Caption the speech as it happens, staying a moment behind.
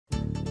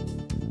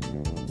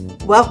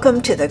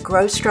Welcome to the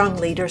Grow Strong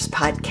Leaders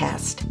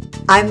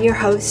podcast. I'm your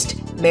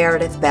host,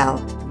 Meredith Bell,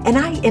 and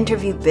I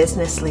interview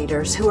business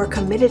leaders who are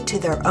committed to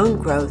their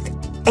own growth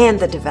and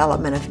the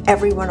development of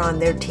everyone on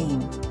their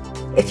team.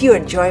 If you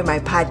enjoy my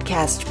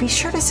podcast, be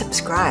sure to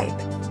subscribe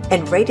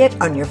and rate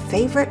it on your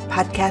favorite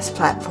podcast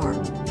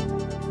platform.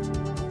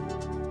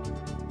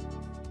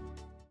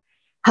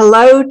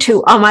 Hello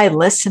to all my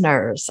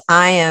listeners.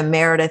 I am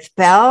Meredith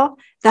Bell,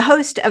 the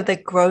host of the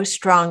Grow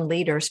Strong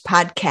Leaders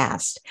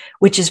podcast,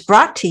 which is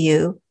brought to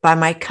you by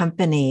my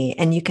company.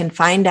 And you can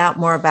find out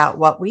more about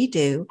what we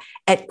do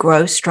at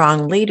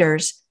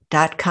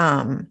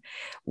growstrongleaders.com.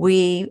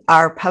 We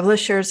are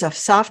publishers of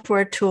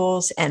software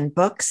tools and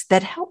books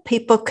that help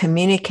people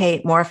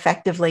communicate more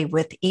effectively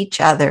with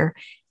each other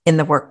in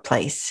the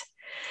workplace.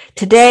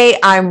 Today,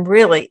 I'm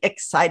really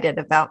excited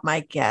about my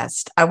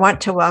guest. I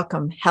want to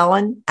welcome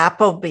Helen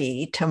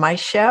Appleby to my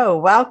show.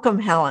 Welcome,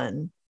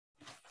 Helen.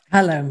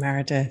 Hello,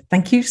 Meredith.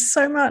 Thank you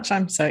so much.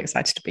 I'm so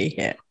excited to be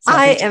here.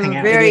 I am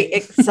very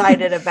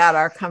excited about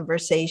our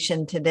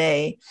conversation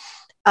today.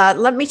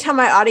 Let me tell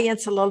my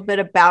audience a little bit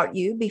about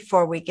you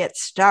before we get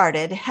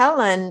started.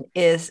 Helen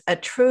is a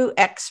true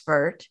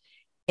expert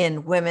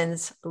in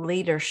women's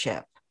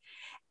leadership.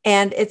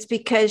 And it's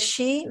because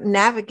she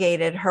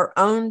navigated her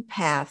own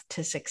path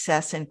to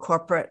success in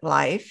corporate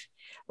life,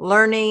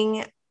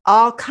 learning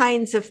all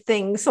kinds of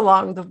things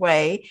along the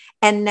way.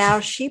 And now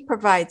she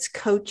provides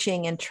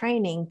coaching and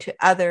training to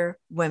other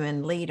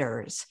women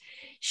leaders.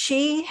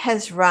 She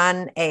has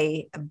run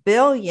a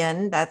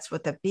billion, that's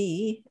with a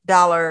B,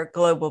 dollar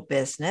global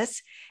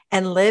business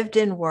and lived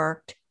and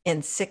worked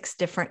in 6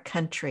 different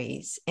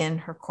countries in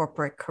her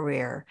corporate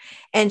career.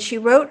 And she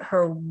wrote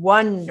her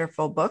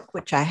wonderful book,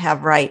 which I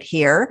have right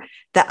here,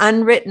 The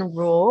Unwritten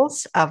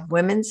Rules of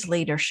Women's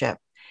Leadership,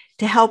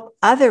 to help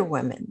other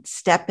women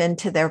step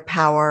into their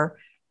power,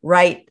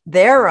 write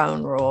their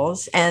own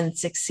rules, and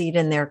succeed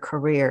in their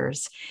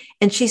careers.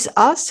 And she's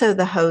also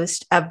the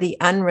host of the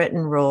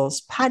Unwritten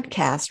Rules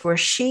podcast, where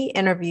she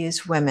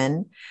interviews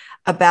women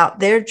about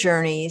their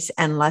journeys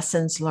and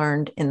lessons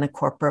learned in the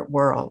corporate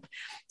world.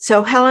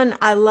 So, Helen,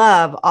 I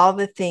love all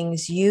the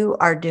things you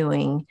are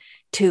doing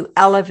to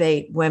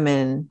elevate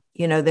women.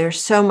 You know, there's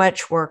so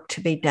much work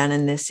to be done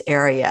in this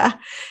area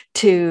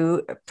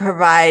to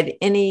provide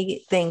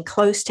anything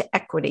close to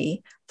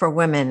equity for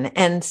women.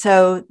 And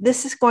so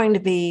this is going to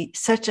be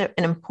such an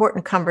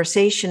important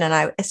conversation. And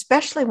I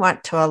especially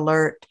want to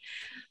alert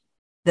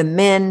the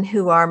men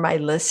who are my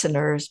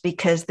listeners,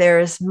 because there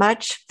is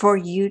much for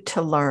you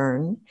to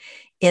learn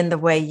in the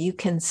way you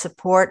can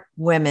support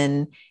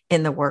women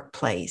in the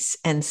workplace.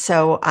 And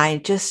so I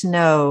just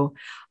know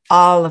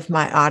all of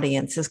my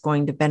audience is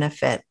going to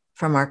benefit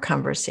from our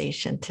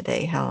conversation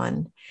today,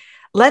 Helen.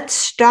 Let's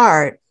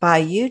start by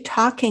you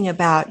talking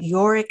about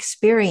your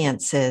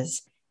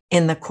experiences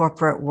in the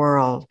corporate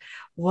world.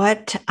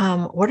 What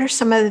are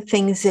some of the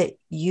things that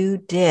you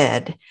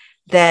did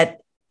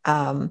that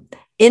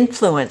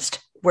influenced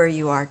where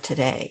you are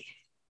today?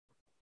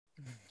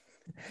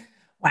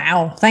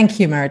 Wow. Thank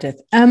you,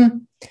 Meredith.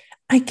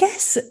 I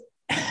guess,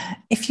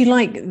 if you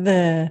like,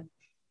 the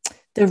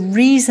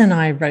reason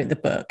I wrote the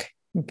book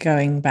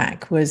going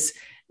back was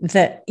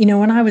that, you know,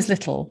 when I was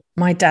little,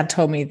 my dad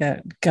told me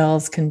that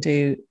girls can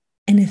do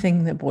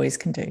anything that boys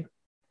can do.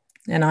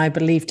 And I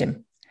believed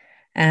him.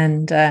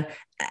 And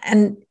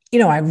you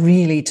know, I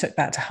really took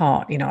that to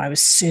heart. You know, I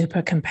was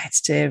super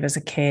competitive as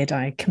a kid.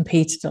 I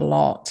competed a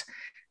lot,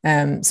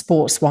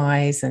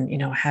 sports-wise, and, you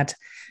know, I had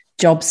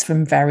jobs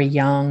from very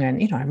young.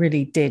 And, you know, I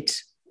really did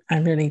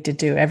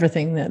do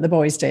everything that the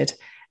boys did.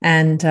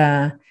 And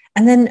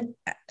then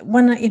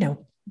when, you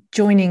know,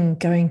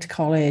 going to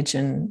college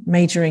and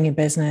majoring in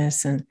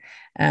business and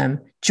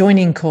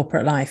joining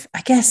corporate life,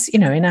 I guess, you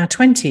know, in our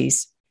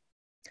 20s,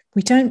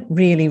 we don't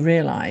really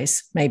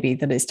realize maybe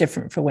that it's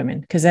different for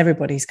women, because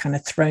everybody's kind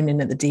of thrown in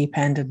at the deep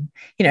end, and,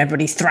 you know,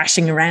 everybody's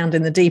thrashing around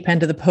in the deep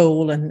end of the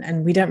pool,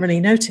 and we don't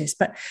really notice.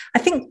 But I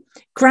think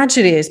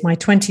gradually, as my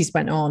 20s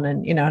went on,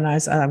 and, you know, and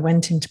as I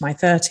went into my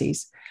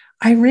 30s,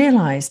 I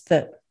realized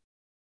that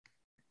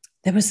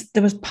there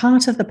was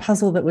part of the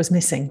puzzle that was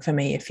missing for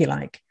me, if you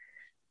like.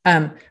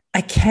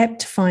 I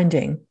kept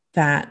finding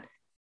that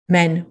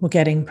men were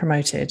getting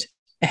promoted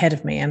ahead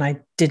of me, and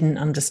I didn't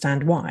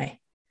understand why.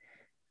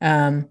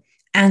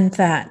 And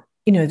that,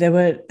 you know, there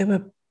were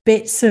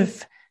bits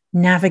of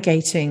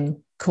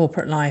navigating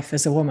corporate life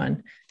as a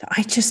woman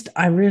that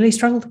I really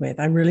struggled with.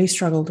 I really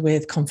struggled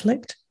with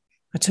conflict.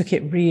 I took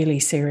it really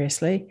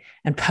seriously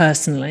and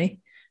personally.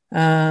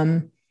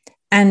 And,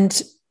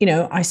 you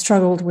know, I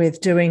struggled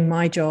with doing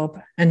my job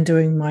and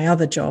doing my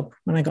other job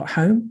when I got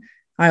home.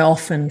 I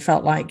often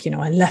felt like, you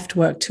know, I left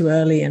work too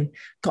early and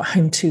got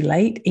home too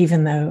late,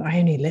 even though I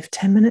only lived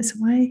 10 minutes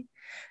away.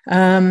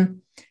 And,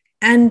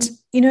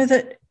 you know,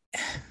 that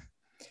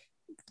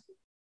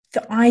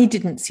I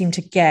didn't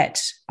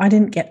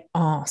get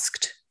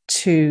asked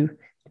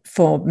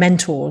for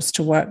mentors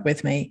to work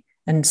with me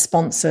and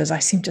sponsors. I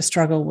seemed to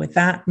struggle with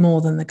that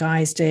more than the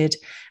guys did.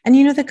 And,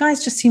 you know, the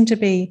guys just seemed to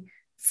be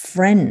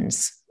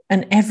friends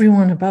and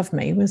everyone above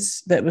me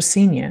that was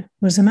senior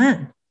was a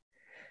man.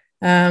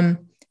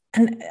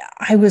 And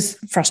I was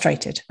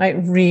frustrated, like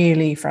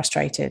really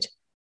frustrated.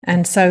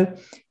 And so,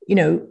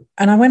 and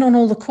I went on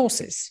all the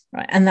courses,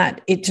 right? And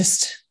that it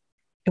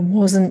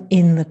wasn't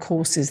in the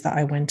courses that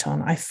I went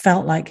on. I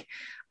felt like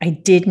I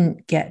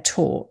didn't get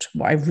taught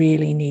what I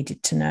really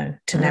needed to know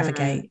to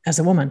navigate as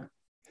a woman.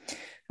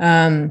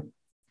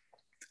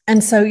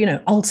 And so,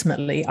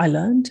 ultimately I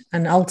learned,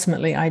 and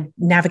ultimately I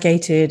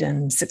navigated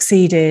and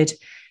succeeded.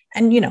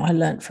 And, I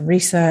learned from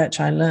research.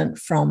 I learned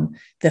from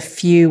the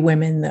few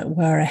women that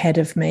were ahead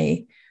of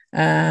me.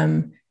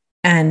 And,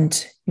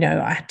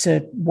 I had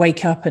to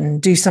wake up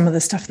and do some of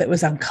the stuff that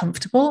was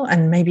uncomfortable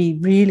and maybe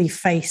really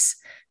face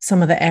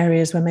some of the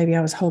areas where maybe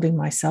I was holding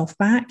myself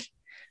back.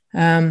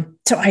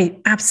 So I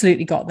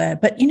absolutely got there.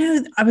 But,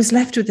 I was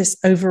left with this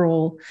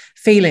overall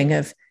feeling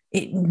of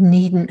it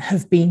needn't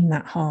have been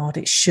that hard.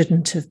 It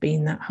shouldn't have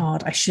been that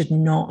hard. I should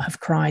not have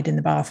cried in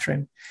the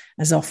bathroom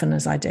as often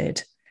as I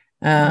did.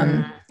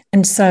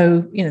 And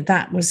so,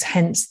 that was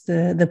hence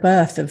the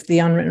birth of the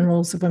unwritten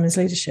rules of women's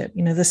leadership,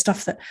 the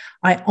stuff that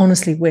I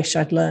honestly wish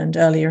I'd learned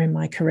earlier in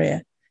my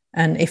career.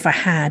 And if I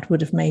had,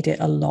 would have made it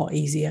a lot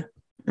easier.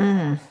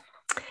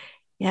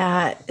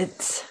 Yeah,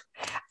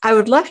 I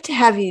would love to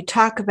have you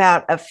talk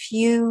about a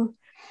few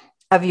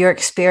of your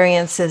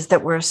experiences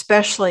that were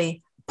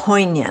especially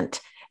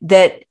poignant,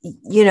 that,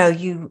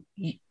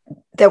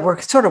 that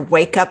were sort of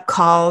wake up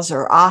calls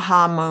or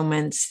aha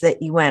moments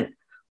that you went,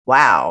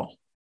 wow,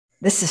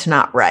 this is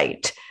not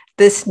right.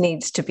 This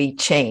needs to be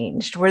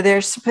changed. Were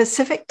there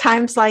specific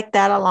times like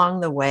that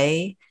along the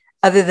way,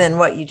 other than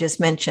what you just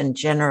mentioned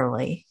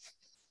generally?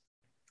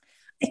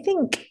 I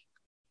think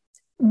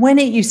when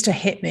it used to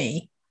hit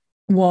me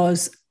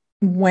was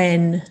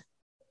when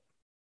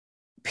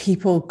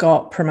people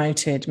got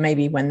promoted,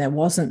 maybe when there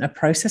wasn't a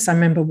process. I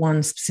remember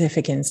one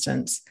specific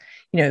instance,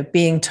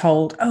 being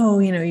told, oh,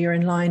 you're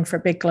in line for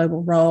a big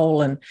global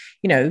role and,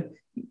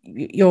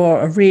 you're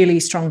a really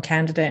strong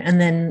candidate. And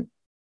then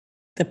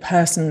the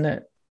person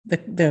that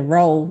the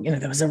role,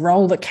 there was a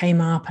role that came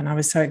up and I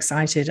was so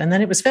excited, and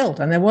then it was filled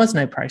and there was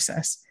no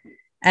process.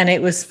 And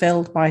it was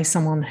filled by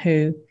someone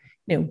who,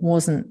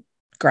 wasn't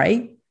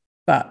great,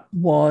 but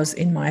was,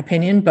 in my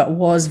opinion, but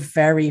was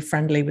very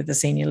friendly with the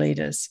senior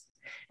leaders.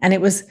 And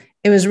it was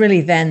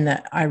really then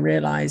that I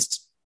realized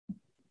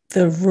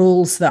the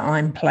rules that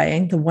I'm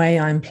playing, the way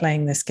I'm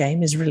playing this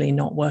game is really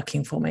not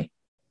working for me.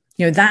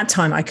 That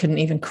time I couldn't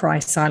even cry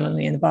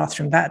silently in the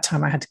bathroom. That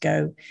time I had to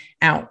go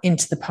out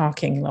into the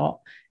parking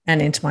lot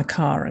and into my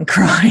car and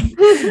cry.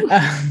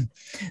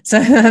 So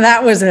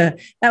that was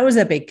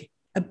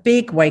a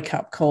big wake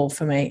up call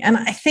for me. And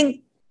I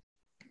think,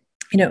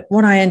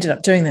 what I ended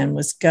up doing then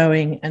was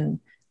going and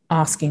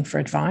asking for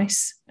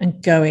advice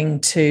and going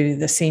to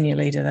the senior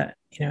leader that,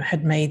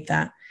 had made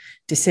that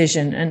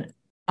decision and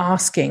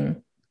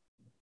asking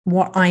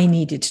what I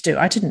needed to do.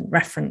 I didn't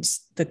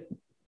reference the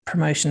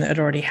promotion that had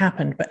already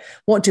happened, but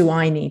what do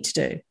I need to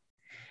do?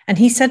 And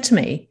he said to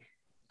me,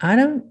 I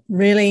don't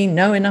really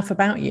know enough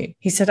about you.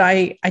 He said,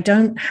 I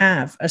don't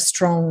have a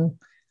strong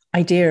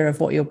idea of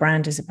what your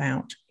brand is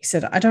about. He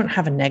said, I don't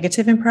have a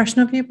negative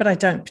impression of you, but I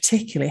don't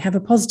particularly have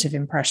a positive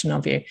impression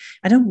of you.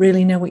 I don't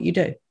really know what you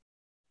do.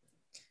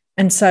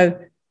 And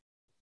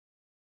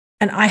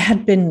I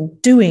had been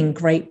doing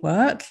great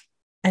work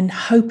and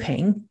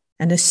hoping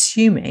and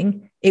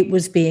assuming it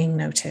was being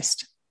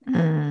noticed.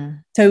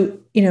 So,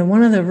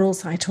 one of the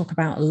rules that I talk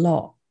about a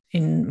lot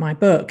in my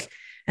book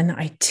and that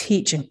I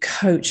teach and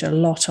coach a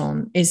lot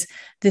on is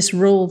this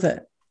rule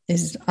that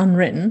is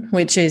unwritten,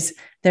 which is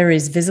there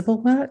is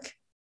visible work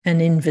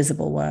and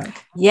invisible work.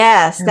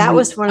 Yes, and that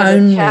was one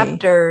of the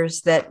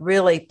chapters that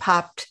really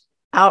popped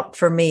out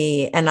for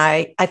me. And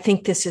I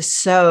think this is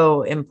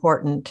so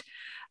important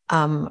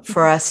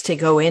for us to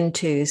go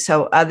into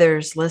so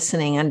others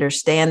listening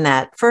understand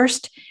that.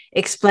 First,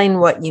 explain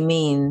what you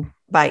mean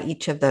by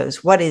each of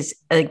those. What is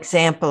an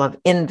example of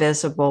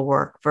invisible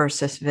work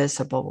versus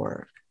visible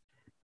work?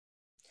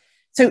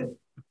 So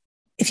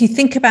if you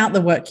think about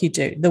the work you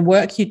do,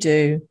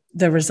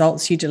 the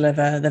results you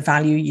deliver, the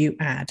value you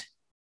add,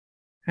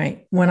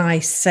 right? When I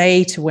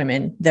say to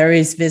women, there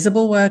is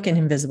visible work and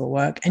invisible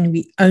work, and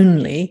we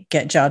only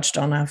get judged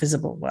on our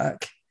visible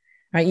work,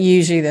 right?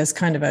 Usually there's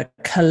kind of a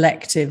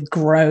collective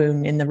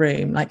groan in the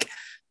room, like,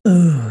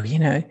 oh,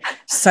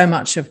 so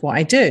much of what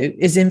I do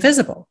is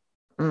invisible.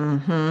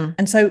 Mm-hmm.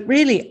 And so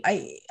really,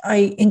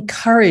 I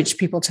encourage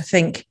people to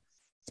think,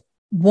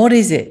 what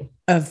is it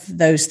of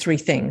those three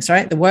things,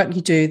 right? The work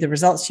you do, the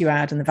results you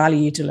add, and the value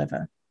you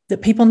deliver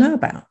that people know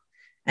about.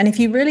 And if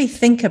you really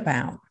think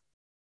about,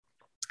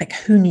 like,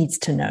 who needs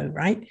to know,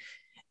 right?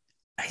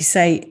 I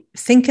say,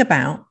 think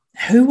about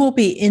who will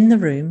be in the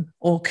room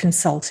or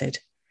consulted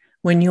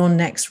when your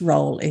next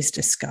role is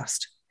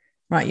discussed,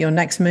 right? Your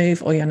next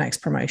move or your next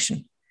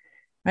promotion,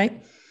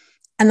 right?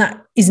 And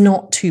that is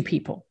not two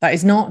people. That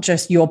is not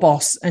just your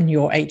boss and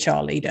your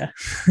HR leader.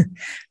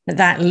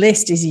 That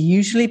list is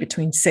usually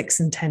between 6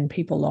 and 10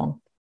 people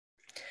long.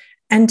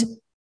 And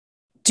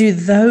do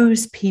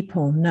those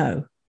people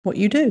know what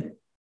you do?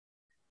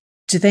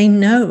 do they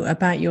know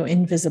about your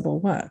invisible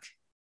work?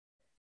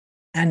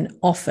 And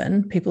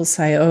often people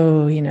say,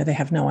 oh, they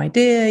have no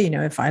idea.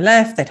 If I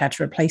left, they'd had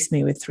to replace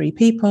me with 3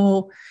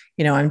 people.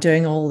 I'm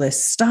doing all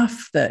this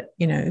stuff that,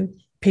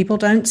 people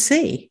don't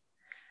see.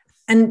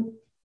 And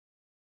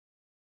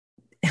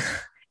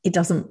it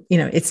doesn't,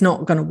 it's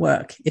not going to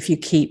work if you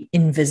keep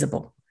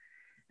invisible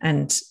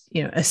and,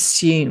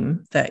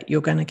 assume that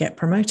you're going to get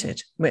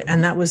promoted.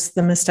 And that was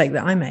the mistake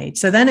that I made.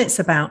 So then it's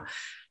about,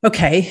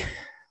 okay,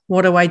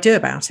 what do I do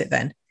about it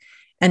then?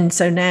 And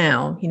so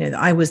now,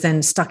 I was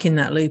then stuck in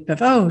that loop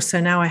of, so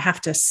now I have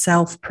to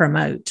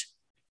self-promote.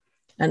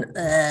 And,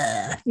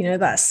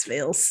 that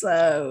feels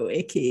so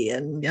icky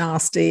and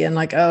nasty and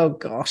like, oh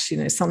gosh,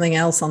 something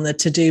else on the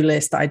to-do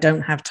list that I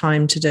don't have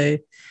time to do.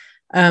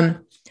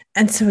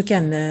 And so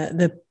again,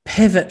 the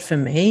pivot for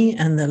me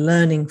and the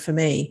learning for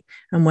me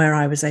and where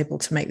I was able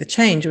to make the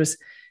change was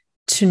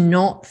to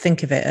not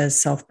think of it as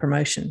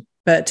self-promotion,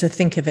 but to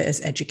think of it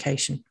as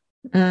education.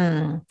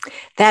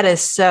 That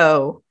is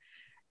so...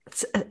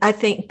 I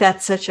think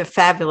that's such a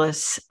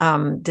fabulous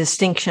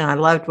distinction. I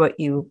loved what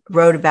you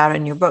wrote about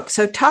in your book.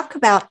 So talk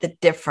about the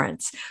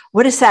difference.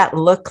 What does that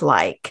look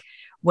like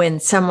when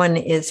someone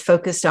is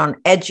focused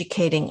on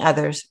educating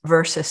others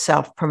versus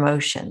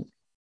self-promotion?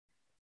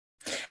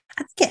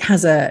 I think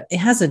it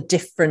has a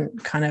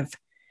different kind of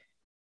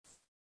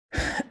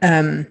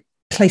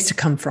place to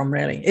come from,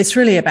 really. It's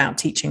really about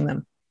teaching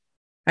them,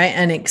 right?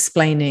 And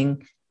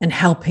explaining and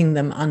helping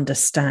them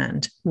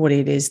understand what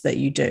it is that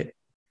you do.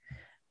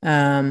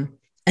 And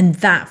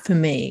that for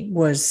me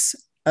was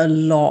a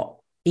lot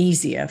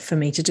easier for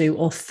me to do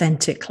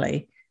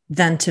authentically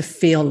than to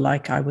feel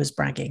like I was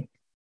bragging.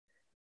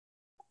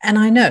 And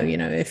I know,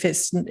 if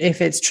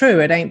it's true,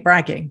 it ain't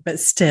bragging, but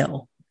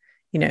still,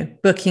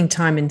 booking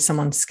time in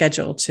someone's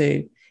schedule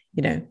to,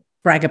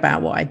 brag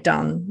about what I'd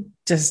done,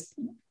 just,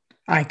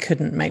 I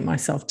couldn't make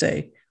myself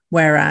do.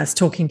 Whereas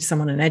talking to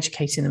someone and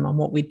educating them on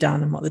what we'd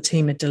done and what the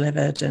team had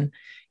delivered and,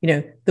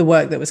 the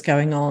work that was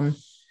going on,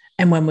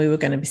 and when we were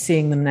going to be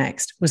seeing them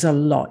next was a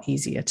lot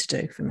easier to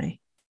do for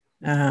me.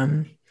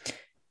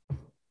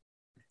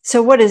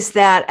 So what does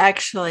that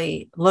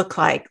actually look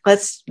like?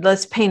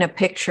 Let's paint a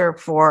picture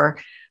for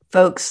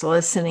folks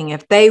listening.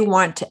 If they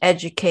want to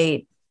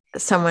educate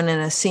someone in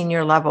a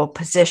senior level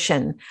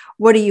position,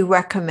 what do you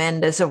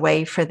recommend as a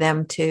way for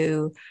them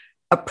to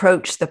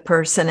approach the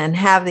person and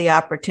have the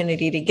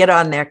opportunity to get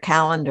on their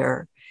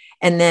calendar?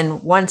 And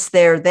then once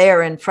they're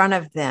there in front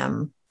of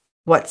them,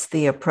 what's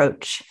the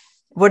approach?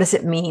 What does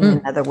it mean,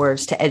 in other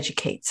words, to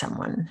educate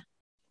someone?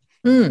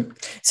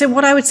 So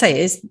what I would say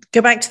is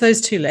go back to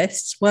those 2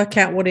 lists, work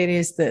out what it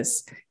is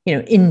that's,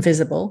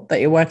 invisible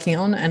that you're working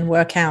on, and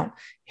work out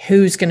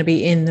who's going to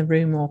be in the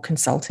room or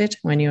consulted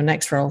when your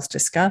next role is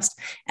discussed.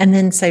 And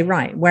then say,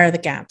 right, where are the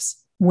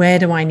gaps? Where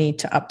do I need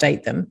to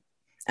update them?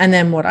 And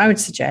then what I would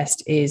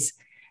suggest is,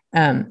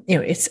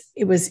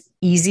 it was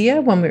easier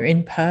when we were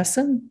in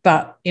person,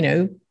 but,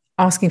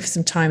 asking for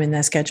some time in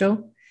their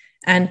schedule.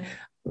 And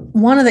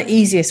one of the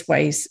easiest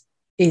ways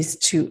is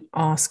to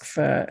ask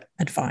for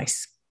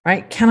advice,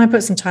 right? Can I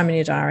put some time in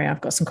your diary?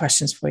 I've got some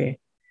questions for you,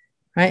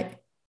 right?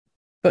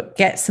 But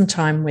get some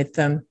time with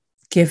them,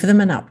 give them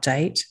an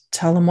update,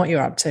 tell them what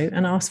you're up to,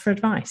 and ask for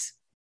advice.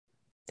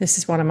 This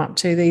is what I'm up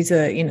to. These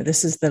are,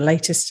 this is the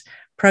latest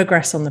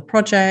progress on the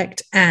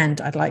project. And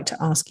I'd like to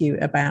ask you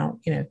about,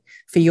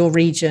 for your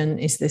region,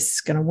 is this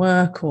going to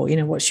work? Or,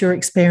 what's your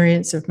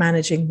experience of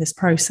managing this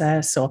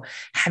process? Or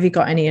have you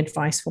got any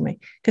advice for me?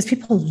 Because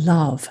people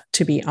love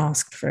to be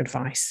asked for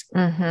advice.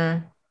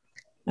 Mm-hmm.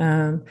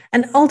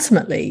 And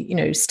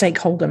ultimately,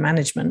 stakeholder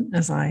management,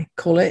 as I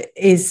call it,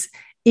 is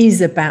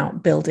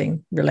about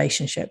building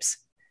relationships,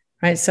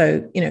 right?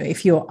 So,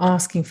 if you're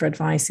asking for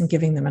advice and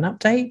giving them an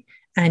update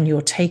and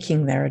you're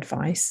taking their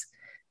advice,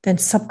 then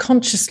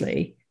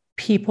subconsciously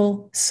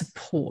people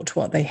support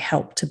what they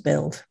help to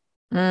build.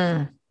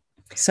 So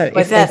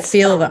if they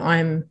feel that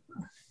I'm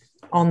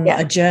on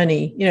a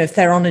journey, if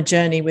they're on a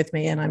journey with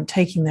me and I'm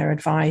taking their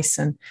advice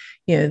and,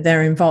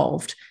 they're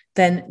involved,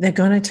 then they're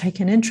going to take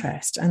an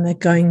interest and they're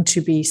going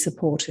to be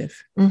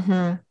supportive.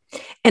 Mm-hmm.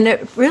 And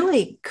it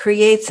really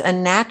creates a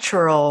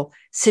natural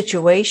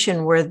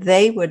situation where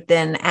they would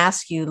then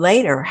ask you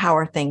later, how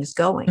are things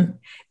going?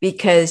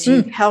 Because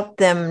you help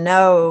them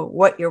know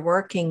what you're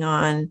working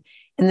on.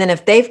 And then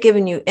if they've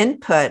given you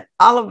input,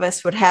 all of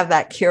us would have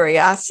that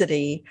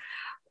curiosity.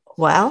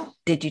 Well,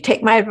 did you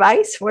take my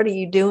advice? What are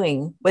you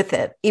doing with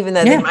it? Even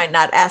though they might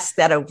not ask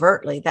that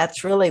overtly,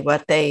 that's really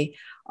what they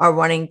are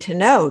wanting to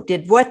know.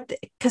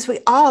 Because we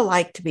all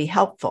like to be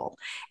helpful.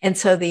 And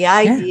so the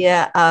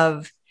idea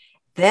of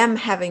them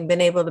having been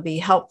able to be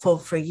helpful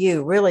for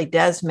you really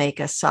does make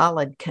a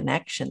solid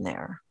connection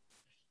there.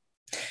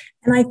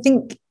 And I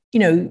think,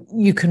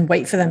 you can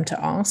wait for them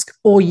to ask,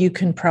 or you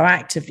can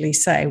proactively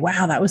say,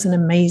 wow, that was an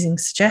amazing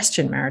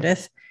suggestion,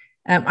 Meredith.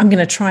 I'm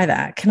going to try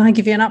that. Can I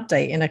give you an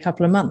update in a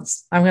couple of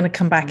months? I'm going to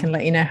come back and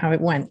let you know how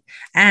it went.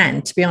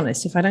 And to be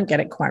honest, if I don't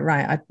get it quite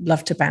right, I'd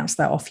love to bounce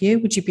that off you.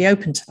 Would you be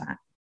open to that?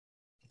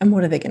 And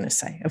what are they going to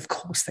say? Of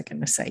course, they're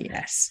going to say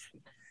yes.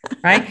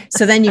 Right.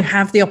 So then you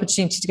have the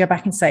opportunity to go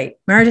back and say,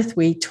 Meredith,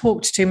 we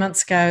talked 2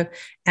 months ago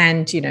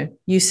and,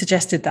 you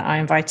suggested that I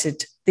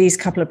invited these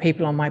couple of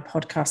people on my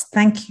podcast.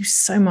 Thank you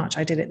so much.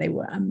 I did it. They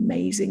were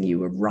amazing. You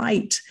were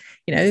right.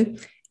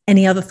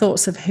 Any other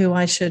thoughts of who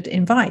I should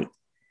invite?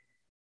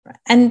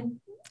 And,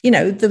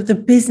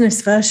 the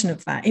business version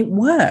of that, it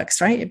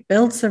works, right? It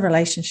builds the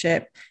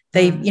relationship.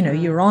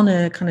 You're on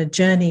a kind of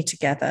journey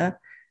together.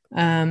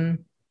 And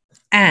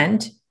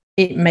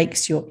it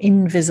makes your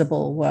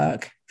invisible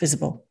work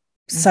visible.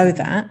 So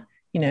that,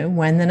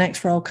 when the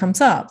next role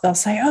comes up, they'll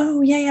say,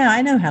 oh, yeah,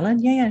 I know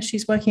Helen. Yeah,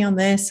 she's working on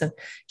this and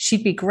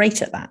she'd be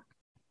great at that.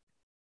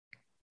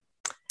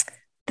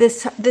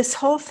 This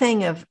whole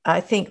thing of, I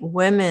think,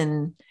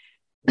 women,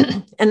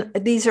 and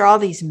these are all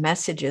these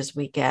messages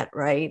we get,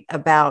 right?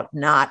 About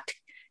not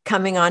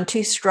coming on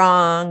too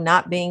strong,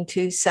 not being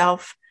too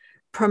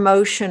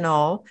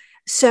self-promotional.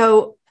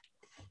 So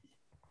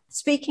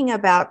speaking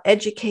about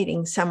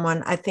educating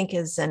someone, I think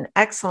is an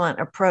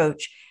excellent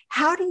approach.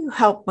 How do you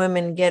help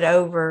women get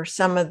over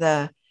some of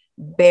the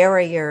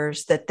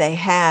barriers that they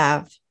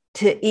have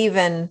to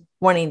even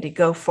wanting to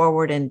go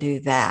forward and do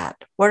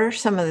that? What are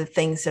some of the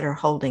things that are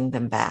holding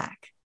them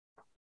back?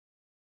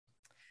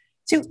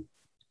 So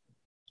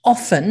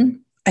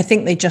often, I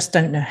think they just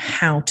don't know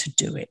how to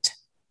do it,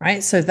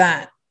 right? So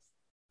that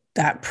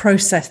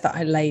process that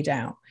I laid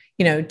out,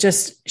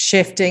 just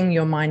shifting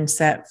your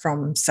mindset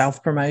from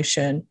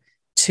self-promotion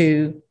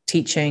to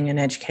teaching and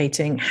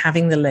educating,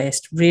 having the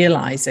list,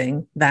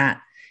 realizing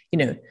that,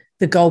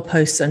 the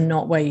goalposts are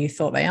not where you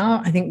thought they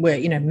are. I think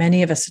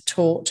many of us are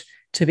taught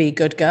to be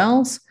good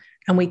girls,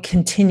 and we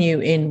continue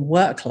in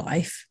work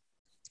life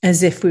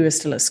as if we were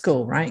still at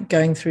school, right?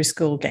 Going through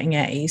school, getting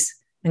A's,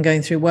 and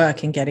going through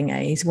work and getting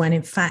A's, when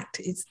in fact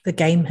the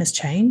game has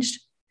changed.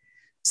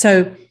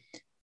 So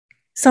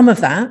some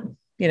of that,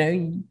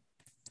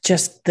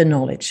 just the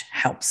knowledge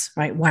helps,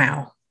 right?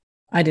 Wow,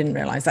 I didn't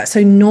realize that.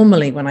 So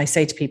normally when I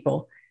say to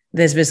people,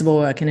 there's visible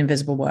work and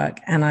invisible work,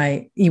 and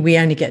we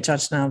only get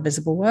judged on our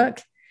visible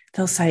work,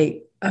 they'll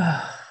say,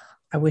 oh,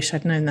 I wish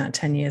I'd known that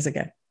 10 years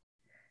ago.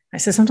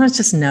 So sometimes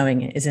just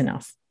knowing it is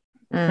enough,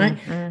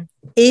 right?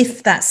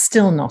 If that's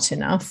still not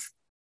enough,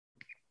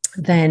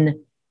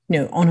 then,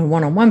 on a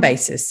one-on-one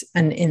basis,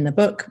 and in the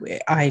book,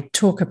 I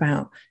talk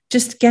about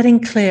just getting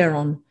clear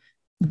on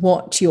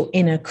what your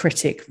inner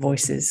critic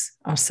voices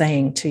are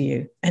saying to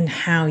you and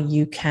how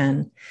you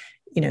can,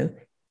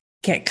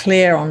 get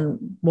clear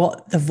on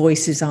what the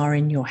voices are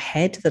in your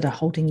head that are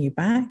holding you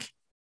back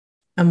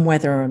and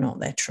whether or not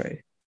they're true,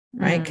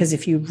 right? Because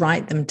if you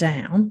write them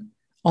down,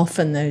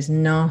 often those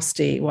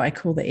nasty, what I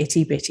call the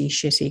itty bitty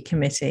shitty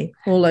committee,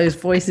 all those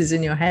voices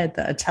in your head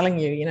that are telling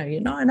you,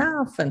 you're not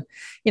enough, and,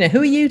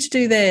 who are you to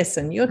do this,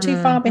 and you're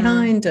too far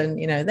behind, and,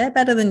 they're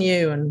better than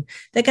you, and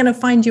they're going to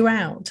find you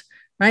out,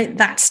 right?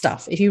 That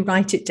stuff, if you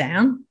write it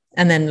down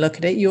and then look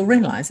at it, you'll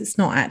realize it's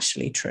not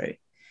actually true.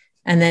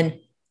 And then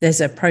there's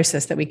a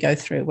process that we go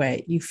through where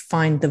you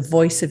find the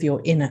voice of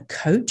your inner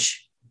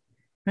coach,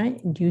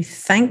 right? You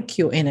thank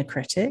your inner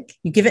critic,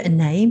 you give it a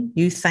name,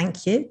 you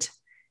thank it,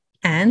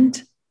 and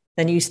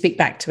then you speak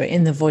back to it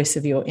in the voice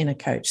of your inner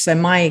coach. So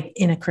my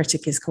inner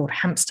critic is called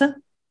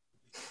Hamster.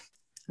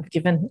 I've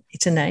given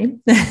it a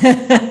name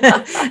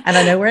and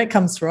I know where it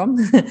comes from.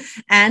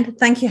 And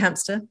thank you,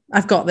 Hamster.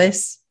 I've got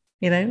this.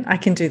 I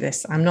can do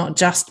this. I'm not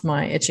just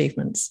my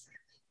achievements.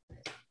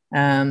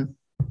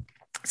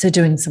 So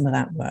doing some of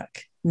that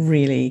work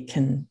really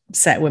can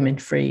set women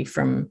free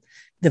from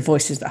the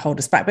voices that hold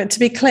us back. But to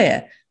be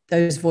clear,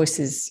 those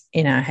voices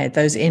in our head,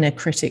 those inner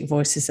critic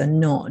voices, are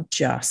not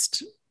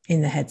just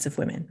in the heads of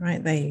women,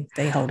 right?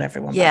 They hold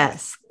everyone back.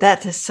 Yes,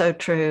 that is so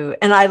true.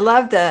 And I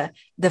love the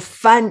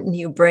fun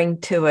you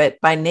bring to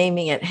it by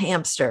naming it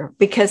Hamster,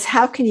 because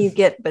how can you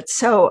get but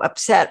so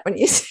upset when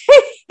you say,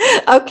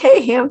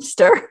 okay,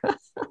 Hamster.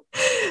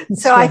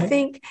 So right. I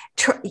think,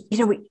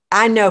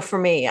 I know for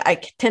me,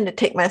 I tend to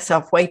take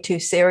myself way too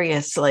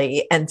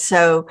seriously. And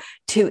so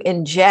to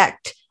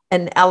inject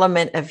an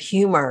element of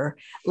humor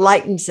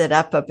lightens it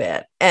up a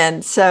bit.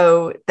 And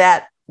so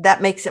that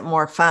makes it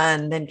more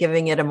fun than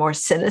giving it a more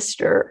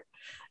sinister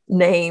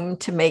name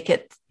to make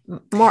it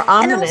more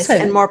ominous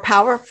and more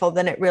powerful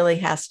than it really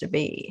has to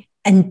be.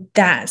 And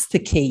that's the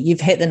key.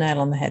 You've hit the nail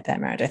on the head there,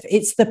 Meredith.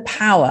 It's the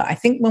power. I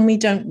think when we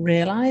don't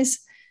realize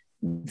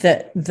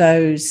that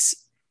those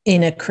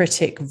inner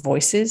critic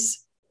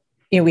voices,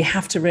 we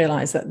have to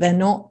realize that they're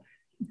not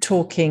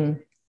talking,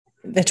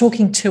 they're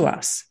talking to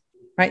us,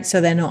 right?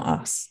 So they're not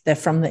us, they're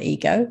from the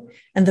ego.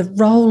 And the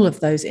role of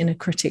those inner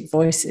critic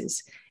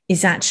voices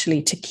is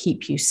actually to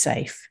keep you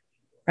safe,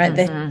 right?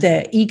 Mm-hmm.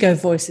 They're ego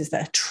voices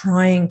that are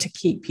trying to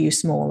keep you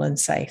small and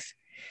safe.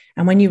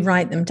 And when you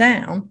write them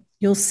down,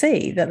 you'll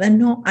see that they're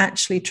not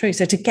actually true.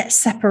 So to get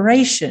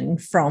separation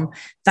from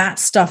that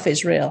stuff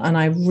is real and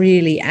I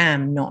really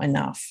am not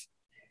enough,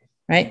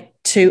 right?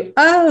 To,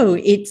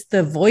 it's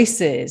the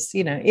voices,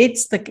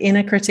 it's the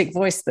inner critic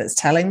voice that's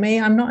telling me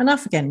I'm not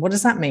enough again. What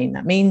does that mean?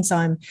 That means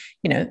I'm,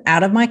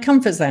 out of my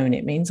comfort zone.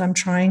 It means I'm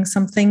trying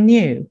something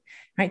new,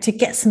 right? To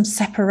get some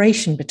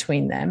separation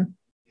between them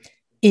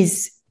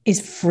is is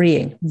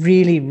freeing,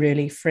 really,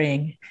 really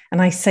freeing.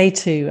 And I say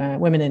to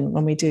women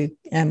when we do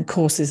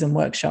courses and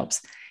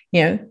workshops,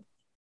 the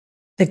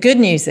good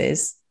news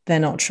is they're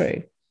not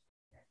true.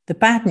 The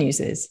bad news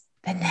is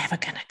they're never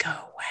going to go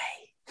away.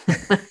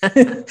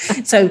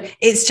 So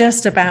it's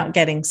just about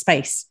getting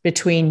space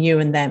between you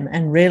and them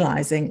and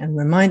realizing and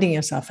reminding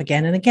yourself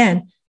again and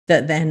again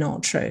that they're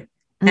not true.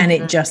 And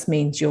it just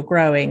means you're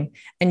growing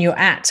and you're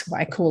at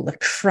what I call the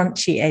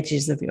crunchy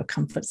edges of your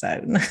comfort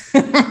zone.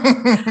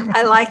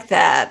 I like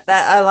that.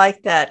 I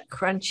like that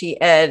crunchy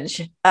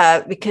edge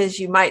because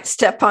you might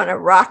step on a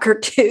rock or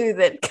two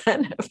that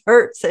kind of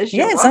hurts as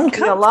you're it's walking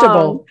uncomfortable.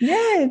 along.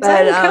 Yeah, it's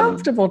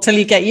uncomfortable till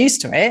you get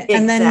used to it.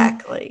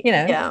 Exactly.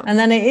 And then, and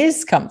then it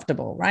is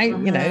comfortable, right?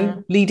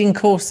 Leading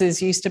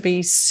courses used to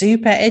be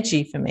super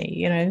edgy for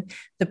me.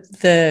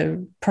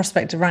 The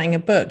prospect of writing a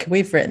book,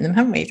 we've written them,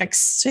 haven't we? Like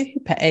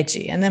super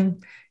edgy. And then,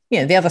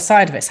 the other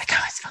side of it's like,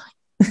 oh, it's fine.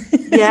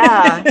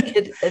 Yeah,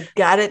 it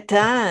got it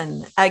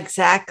done.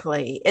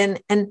 Exactly. And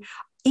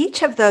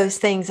each of those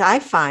things I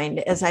find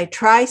as I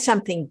try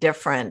something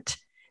different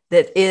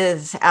that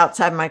is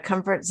outside my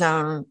comfort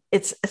zone,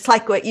 it's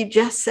like what you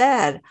just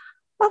said.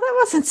 Well, that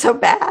wasn't so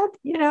bad,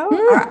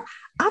 or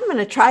I'm going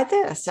to try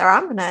this, or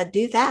I'm going to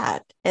do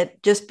that.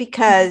 It just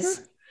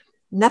because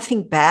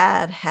nothing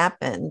bad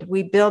happened.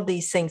 We build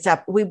these things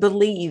up. We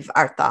believe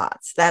our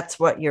thoughts. That's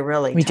what you're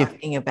really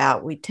talking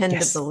about. We tend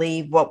to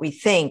believe what we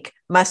think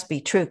must be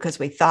true because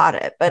we thought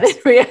it. But in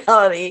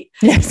reality,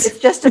 it's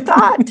just a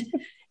thought.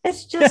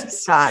 It's just a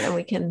thought, and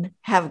we can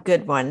have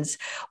good ones.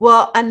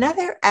 Well,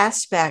 another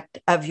aspect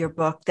of your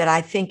book that I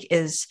think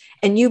is,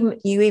 and you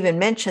even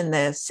mentioned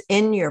this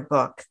in your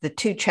book, the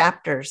 2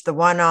 chapters, the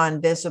one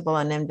on visible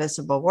and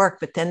invisible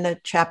work, but then the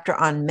chapter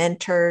on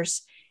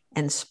mentors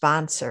and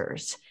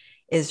sponsors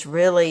is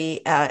really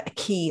a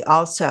key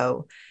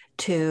also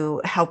to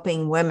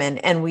helping women.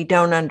 And we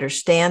don't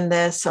understand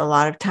this. A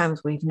lot of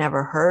times we've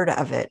never heard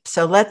of it.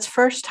 So let's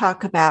first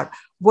talk about,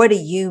 what do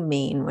you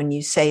mean when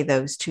you say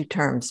those 2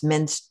 terms,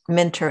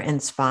 mentor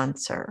and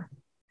sponsor?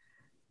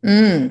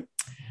 So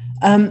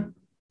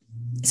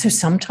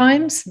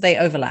sometimes they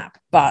overlap,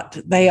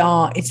 but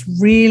it's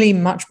really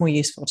much more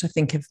useful to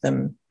think of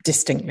them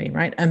distinctly,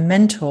 right? A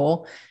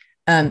mentor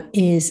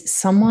is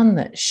someone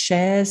that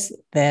shares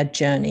their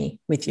journey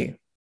with you.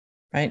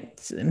 Right?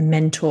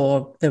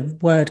 Mentor, the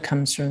word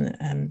comes from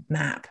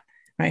map,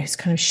 right? It's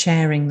kind of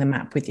sharing the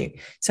map with you.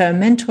 So a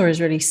mentor is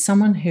really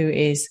someone who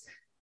is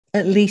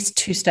at least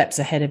 2 steps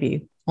ahead of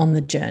you on the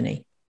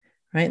journey,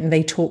 right? And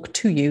they talk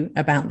to you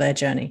about their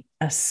journey.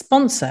 A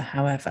sponsor,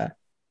 however,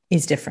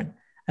 is different.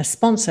 A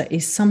sponsor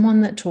is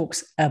someone that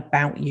talks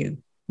about you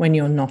when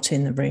you're not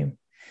in the room.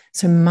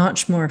 So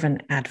much more of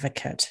an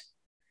advocate.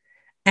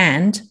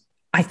 And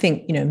I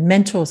think,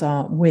 mentors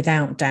are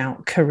without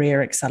doubt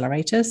career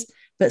accelerators,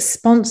 but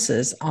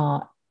sponsors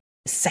are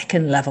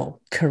second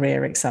level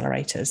career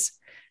accelerators.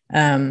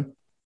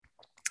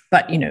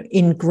 But,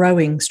 in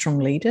growing strong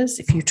leaders,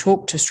 if you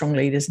talk to strong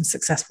leaders and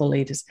successful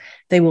leaders,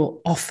 they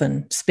will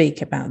often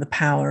speak about the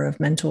power of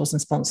mentors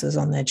and sponsors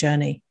on their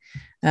journey.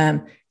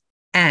 And,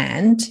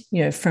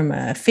 from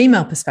a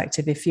female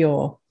perspective,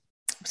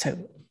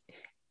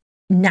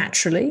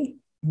 naturally,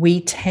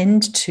 we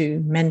tend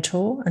to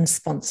mentor and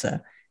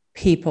sponsor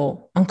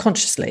people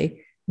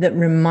unconsciously that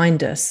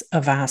remind us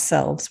of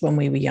ourselves when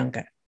we were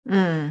younger,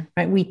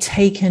 right? We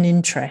take an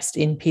interest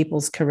in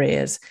people's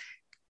careers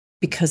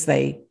because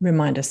they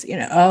remind us,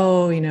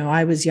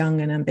 I was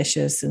young and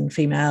ambitious and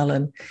female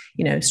and,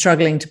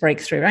 struggling to break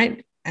through,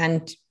 right?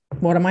 And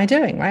what am I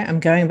doing, right? I'm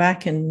going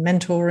back and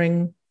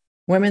mentoring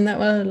women that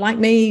were like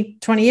me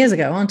 20 years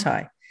ago, aren't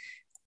I?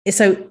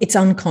 So it's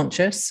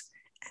unconscious.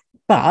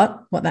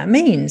 But what that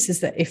means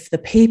is that if the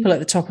people at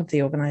the top of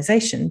the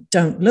organization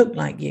don't look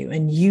like you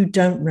and you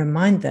don't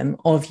remind them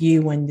of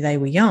you when they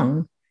were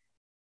young,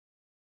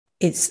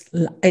 it's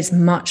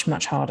much,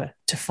 much harder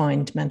to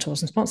find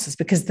mentors and sponsors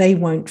because they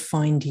won't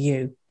find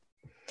you,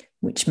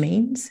 which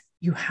means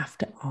you have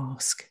to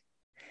ask.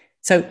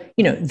 So,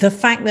 the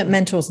fact that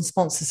mentors and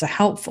sponsors are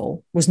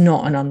helpful was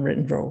not an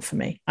unwritten rule for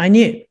me. I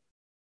knew.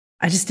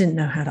 I just didn't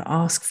know how to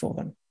ask for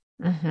them.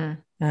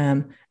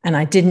 And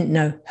I didn't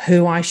know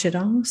who I should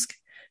ask.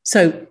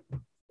 So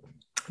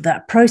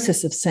that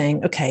process of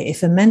saying, okay,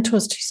 if a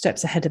mentor's 2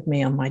 steps ahead of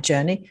me on my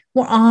journey,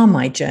 what are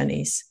my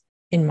journeys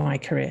in my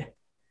career?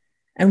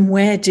 And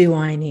where do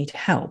I need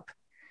help?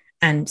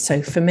 And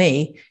so for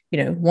me,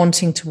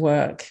 wanting to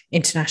work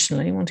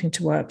internationally, wanting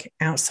to work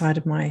outside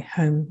of my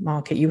home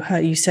market,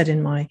 you said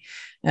in my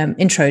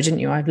intro, didn't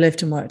you? I've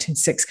lived and worked in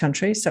 6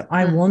 countries. So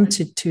I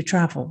wanted to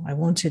travel. I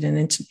wanted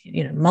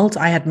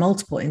I had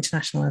multiple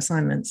international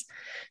assignments.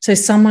 So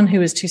someone who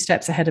was 2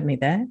 steps ahead of me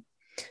there,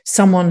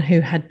 someone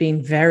who had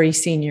been very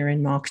senior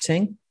in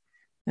marketing,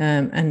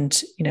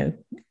 and,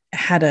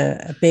 had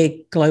a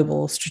big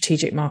global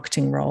strategic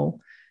marketing role.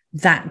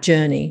 That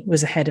journey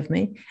was ahead of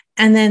me.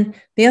 And then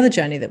the other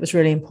journey that was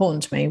really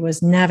important to me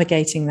was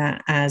navigating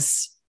that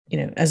as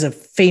a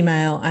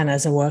female and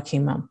as a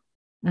working mum.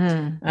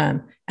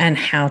 and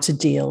how to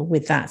deal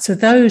with that. So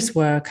those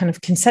were kind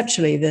of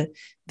conceptually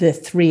the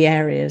three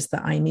areas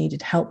that I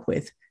needed help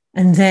with.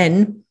 And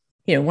then,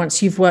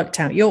 once you've worked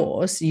out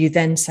yours, you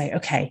then say,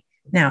 okay,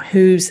 now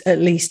who's at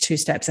least 2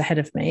 steps ahead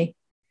of me?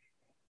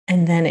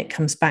 And then it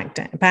comes back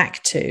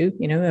to,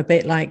 a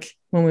bit like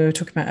when we were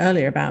talking about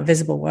earlier about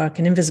visible work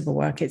and invisible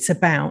work. It's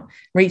about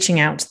reaching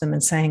out to them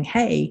and saying,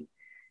 hey,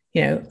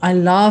 I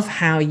love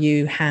how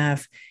you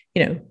have,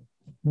 been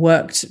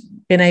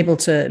able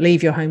to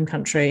leave your home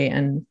country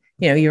and,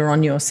 you're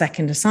on your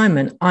second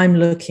assignment. I'm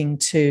looking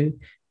to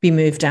be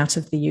moved out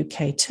of the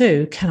UK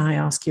too. Can I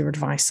ask your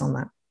advice on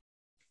that?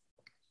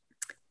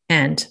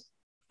 And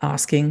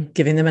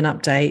giving them an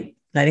update,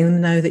 letting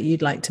them know that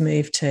you'd like to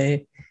move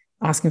to,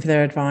 asking for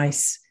their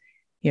advice,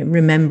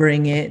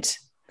 remembering it,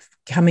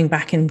 coming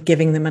back and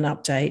giving them an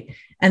update,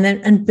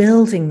 and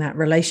building that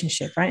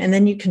relationship, right? And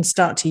then you can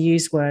start to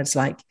use words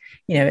like,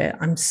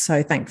 I'm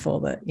so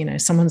thankful that,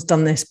 someone's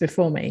done this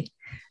before me.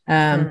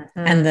 And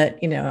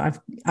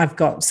that, I've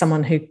got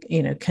someone who,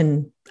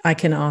 I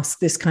can ask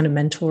this kind of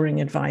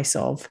mentoring advice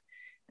of.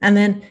 And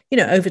then,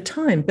 over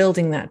time,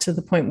 building that to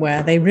the point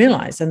where they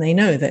realize and they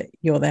know that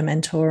you're their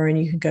mentor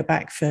and you can go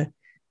back for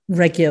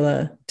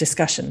regular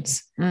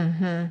discussions.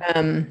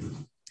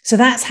 So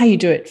that's how you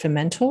do it for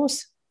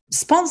mentors.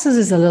 Sponsors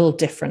is a little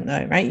different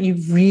though, right?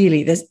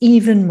 There's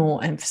even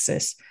more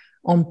emphasis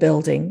on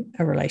building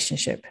a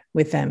relationship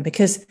with them,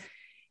 because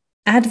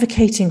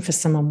advocating for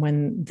someone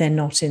when they're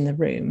not in the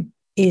room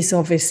is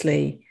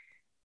obviously,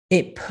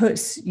 it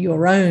puts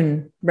your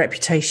own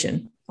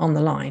reputation on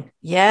the line.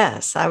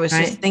 Yes, I was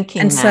just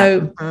thinking and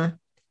that.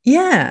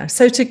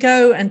 So to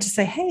go and to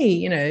say,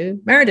 hey,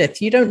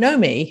 Meredith, you don't know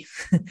me,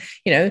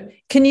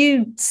 can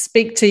you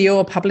speak to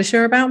your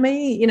publisher about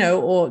me,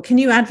 or can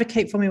you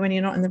advocate for me when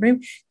you're not in the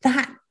room?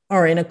 That,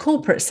 or in a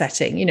corporate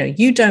setting,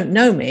 you don't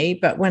know me,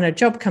 but when a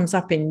job comes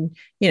up in,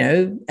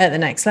 at the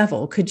next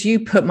level, could you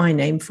put my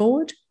name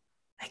forward?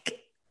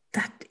 Like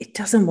that, it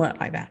doesn't work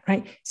like that,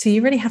 right? So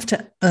you really have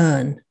to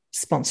earn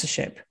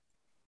sponsorship.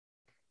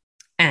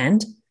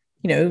 And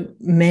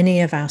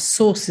many of our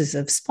sources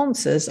of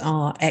sponsors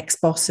are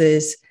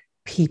ex-bosses,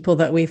 people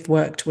that we've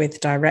worked with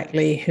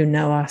directly who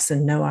know us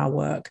and know our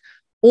work.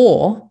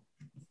 Or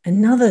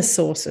another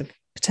source of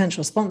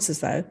potential sponsors,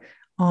 though,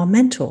 are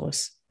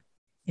mentors.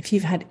 If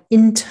you've had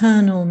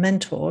internal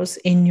mentors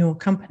in your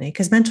company,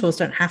 because mentors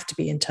don't have to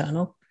be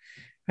internal,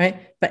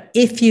 right? But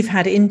if you've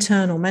had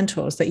internal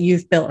mentors that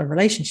you've built a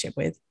relationship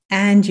with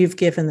and you've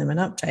given them an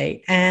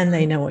update and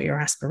they know what your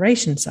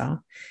aspirations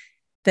are,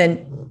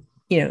 then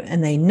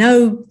and they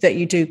know that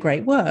you do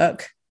great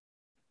work,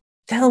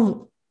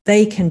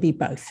 they can be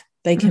both.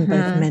 They can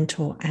both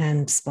mentor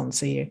and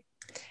sponsor you.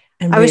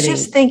 And I was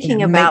just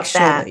thinking about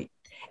that.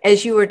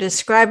 As you were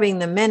describing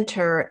the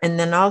mentor and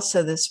then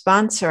also the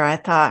sponsor, I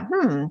thought,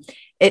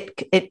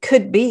 it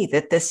could be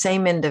that the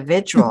same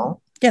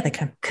individual they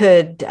can.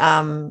 Could,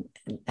 I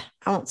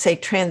won't say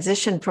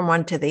transition from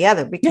one to the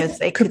other, because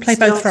they could play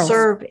still both roles.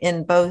 serve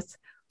in both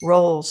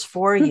roles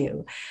for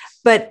you.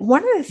 But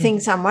one of the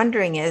things I'm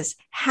wondering is,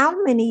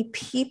 how many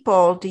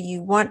people do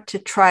you want to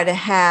try to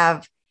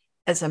have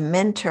as a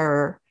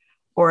mentor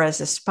or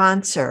as a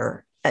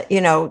sponsor?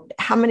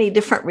 How many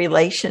different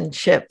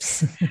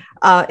relationships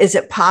is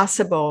it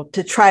possible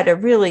to try to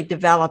really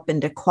develop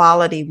into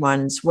quality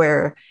ones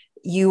where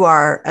you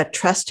are a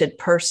trusted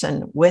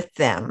person with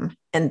them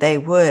and they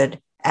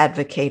would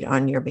advocate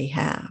on your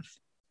behalf?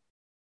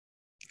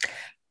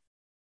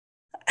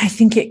 I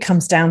think it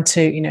comes down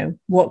to,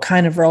 what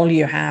kind of role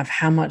you have,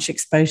 how much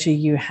exposure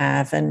you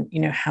have, and,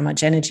 how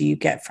much energy you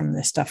get from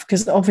this stuff.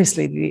 Because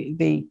obviously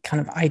the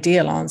kind of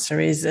ideal answer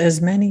is as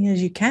many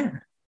as you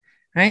can,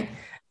 right?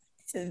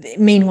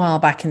 Meanwhile,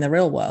 back in the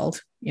real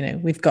world,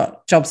 we've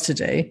got jobs to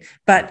do.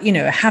 But,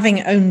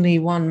 having only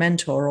one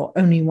mentor or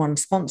only one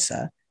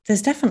sponsor,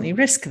 there's definitely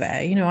risk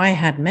there. I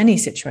had many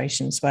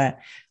situations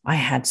where I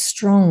had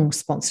strong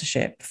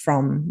sponsorship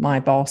from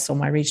my boss or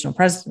my regional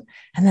president,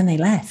 and then they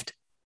left.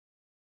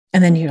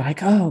 And then you're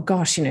like, oh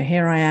gosh,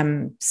 here I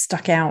am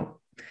stuck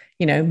out,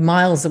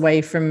 miles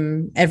away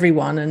from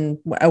everyone and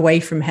away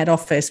from head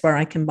office where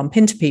I can bump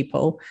into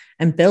people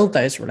and build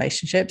those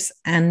relationships.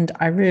 And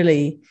I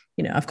really,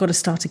 I've got to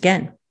start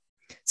again.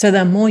 So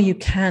the more you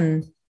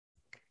can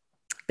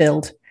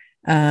build,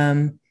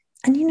 and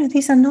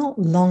these are not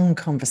long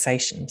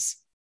conversations.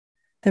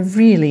 They're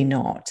really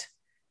not,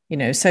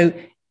 so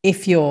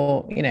if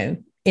you're,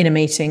 in a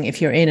meeting,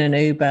 if you're in an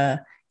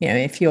Uber,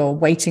 if you're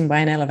waiting by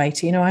an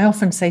elevator, I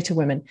often say to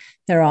women,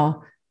 there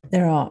are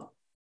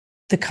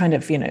the kind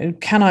of,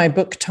 can I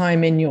book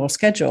time in your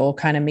schedule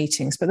kind of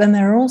meetings, but then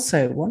there are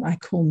also what I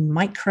call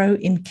micro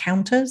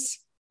encounters.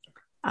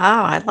 Oh,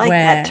 I like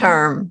that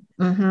term.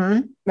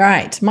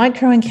 Right.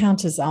 Micro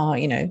encounters are,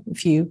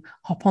 if you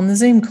hop on the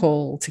Zoom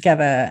call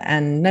together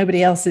and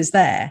nobody else is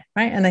there,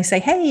 right? And they say,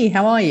 hey,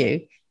 how are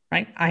you?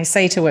 Right. I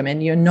say to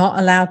women, you're not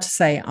allowed to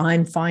say,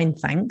 I'm fine,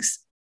 thanks,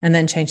 and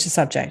then change the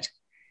subject.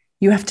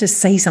 You have to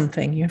say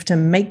something. You have to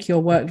make your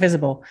work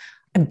visible.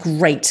 And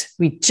great,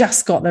 we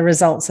just got the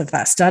results of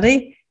that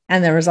study.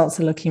 and the results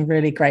are looking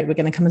really great. We're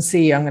going to come and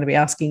see you. I'm going to be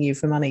asking you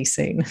for money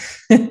soon.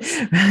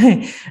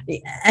 Right?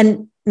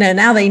 And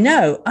now they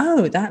know,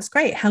 oh, that's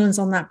great. Helen's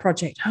on that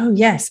project. Oh,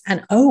 yes.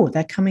 And oh,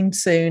 they're coming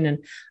soon.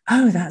 And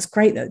oh, that's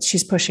great that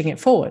she's pushing it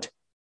forward.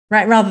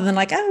 Right. Rather than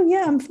like, oh,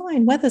 yeah, I'm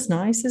fine. Weather's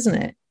nice, isn't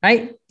it?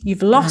 Right.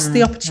 You've lost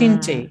the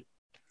opportunity.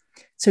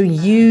 So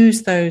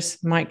use those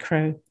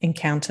micro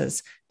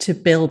encounters to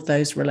build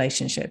those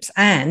relationships.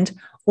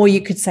 Or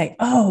you could say,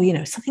 oh,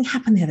 something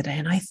happened the other day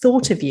and I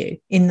thought of you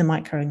in the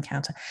micro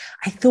encounter.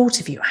 I thought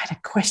of you. I had a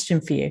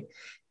question for you.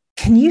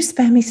 Can you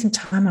spare me some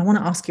time? I want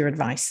to ask your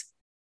advice.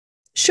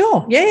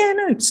 Sure. Yeah,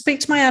 no,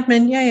 speak to my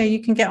admin. Yeah,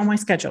 you can get on my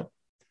schedule.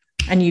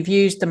 And you've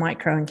used the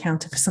micro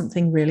encounter for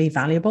something really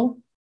valuable.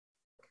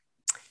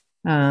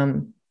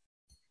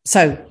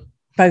 So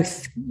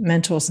both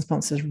mentors and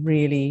sponsors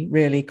really,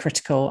 really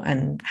critical,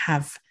 and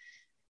have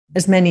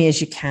as many as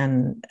you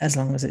can, as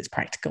long as it's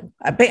practical.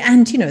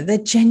 And they're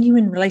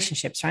genuine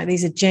relationships, right?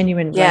 These are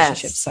genuine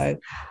relationships. So,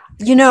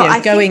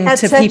 I going think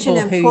that's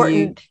to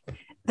people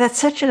that's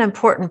such an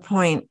important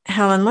point,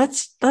 Helen.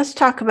 Let's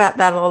talk about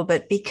that a little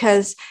bit,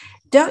 because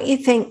don't you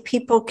think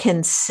people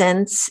can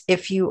sense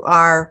if you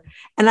are,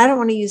 and I don't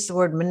want to use the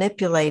word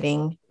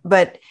manipulating,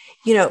 but,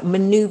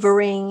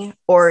 maneuvering,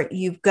 or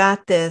you've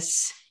got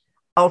this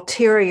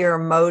ulterior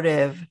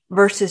motive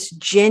versus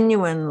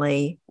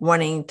genuinely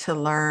wanting to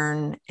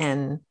learn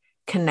and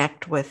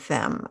connect with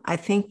them. I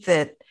think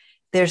that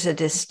there's a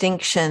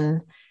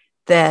distinction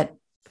that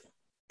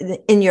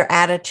in your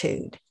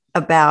attitude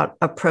about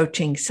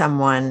approaching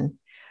someone,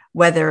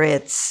 whether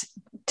it's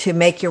to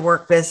make your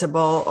work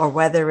visible or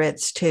whether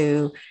it's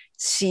to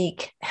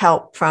seek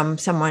help from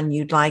someone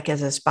you'd like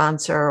as a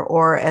sponsor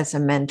or as a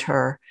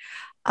mentor.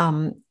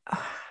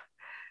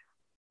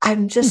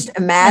 I'm just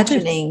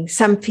imagining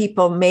some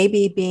people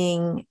maybe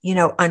being,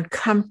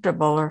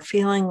 uncomfortable or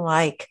feeling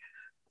like,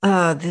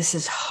 oh, this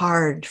is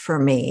hard for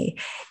me.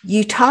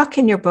 You talk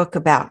in your book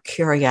about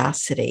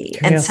curiosity.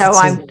 And so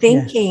I'm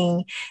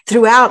thinking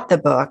throughout the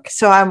book,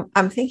 so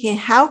I'm thinking,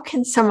 how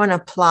can someone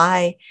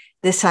apply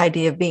this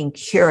idea of being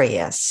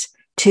curious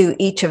to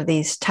each of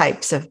these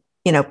types of,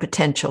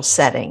 potential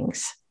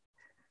settings?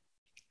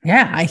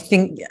 Yeah, I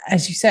think,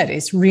 as you said,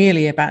 it's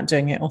really about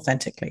doing it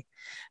authentically.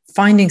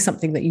 Finding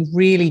something that you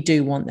really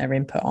do want their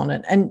input on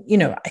it. And,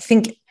 I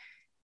think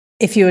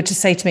if you were to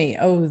say to me,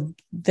 oh,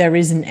 there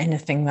isn't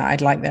anything that I'd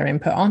like their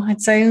input on,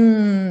 I'd say,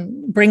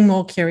 bring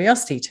more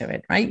curiosity to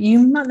it, right?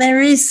 There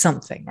is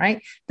something,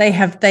 right?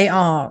 They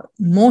are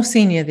more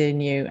senior than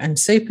you and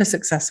super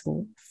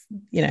successful,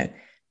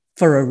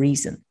 for a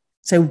reason.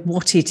 So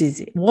what is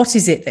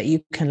it that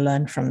you can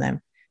learn from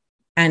them?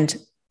 And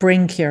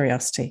bring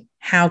curiosity.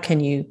 How can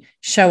you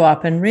show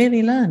up and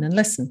really learn and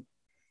listen?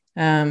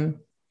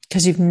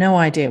 Because you've no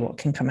idea what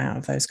can come out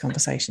of those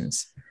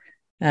conversations.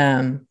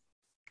 So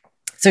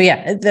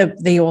yeah,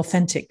 the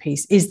authentic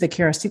piece is the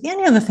curiosity. The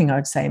only other thing I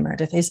would say,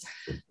 Meredith, is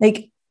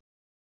like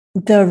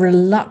the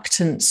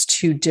reluctance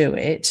to do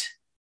it,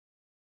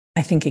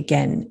 I think,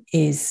 again,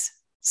 is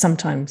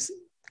sometimes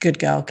good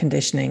girl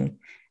conditioning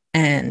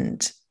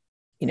and,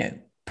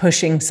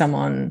 pushing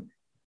someone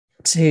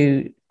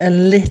to a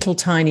little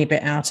tiny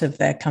bit out of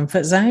their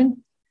comfort zone.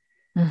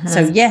 Mm-hmm. So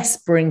yes,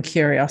 bring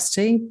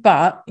curiosity,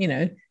 but,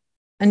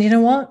 and you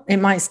know what? It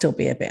might still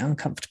be a bit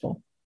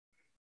uncomfortable,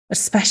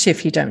 especially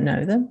if you don't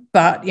know them.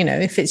 But,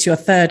 if it's your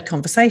third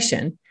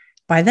conversation,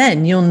 by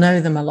then you'll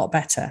know them a lot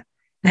better.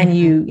 And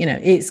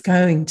it's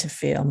going to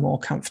feel more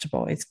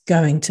comfortable. It's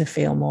going to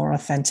feel more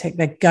authentic.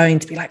 They're going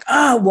to be like,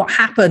 oh, what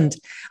happened?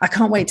 I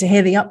can't wait to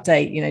hear the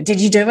update.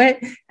 Did you do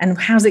it? And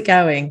how's it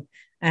going?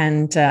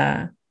 And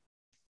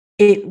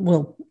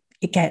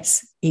it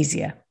gets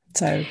easier.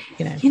 So,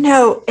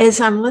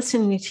 as I'm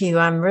listening to you,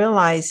 I'm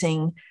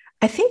realizing,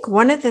 I think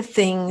one of the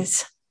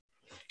things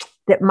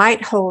that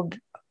might hold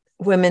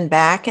women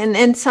back,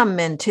 and some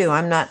men too,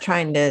 I'm not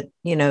trying to,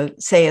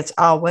 say it's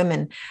all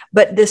women,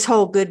 but this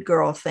whole good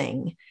girl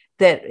thing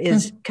that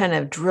is kind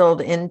of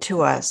drilled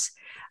into us,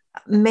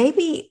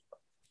 maybe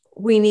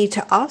we need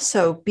to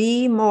also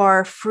be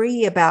more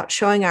free about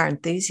showing our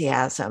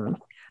enthusiasm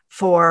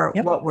for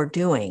what we're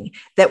doing,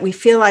 that we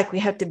feel like we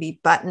have to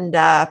be buttoned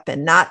up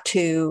and not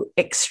too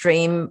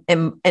extreme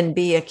and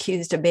be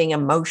accused of being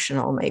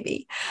emotional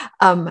maybe.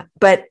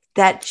 But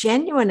that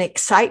genuine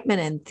excitement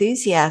and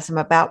enthusiasm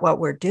about what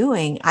we're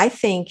doing, I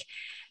think,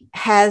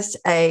 has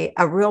a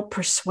real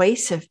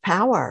persuasive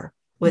power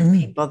with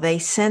people. They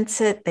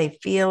sense it, they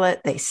feel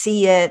it, they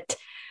see it.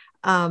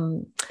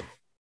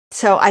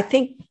 So I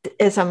think,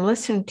 as I'm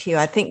listening to you,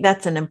 I think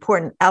that's an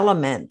important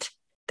element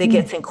that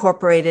gets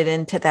incorporated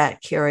into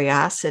that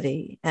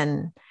curiosity,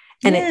 and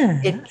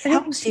it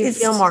helps you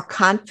feel more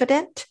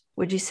confident.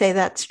 Would you say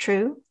that's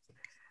true?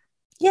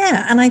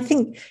 Yeah. And I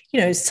think,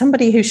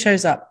 somebody who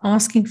shows up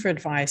asking for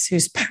advice,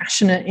 who's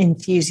passionate,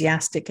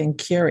 enthusiastic, and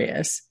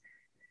curious,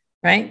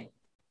 right?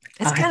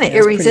 It's kind of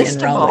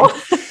irresistible.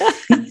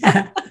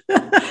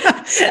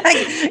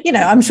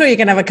 I'm sure you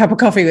can have a cup of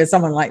coffee with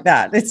someone like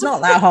that. It's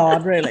not that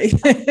hard, really.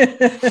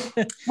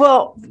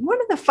 Well,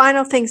 one of the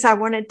final things I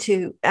wanted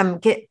to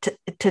get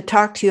to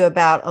talk to you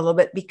about a little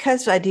bit,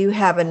 because I do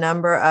have a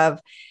number of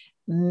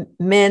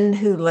men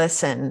who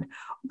listen.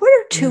 What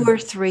are two or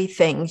three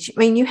things? I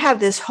mean, you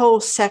have this whole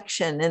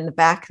section in the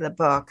back of the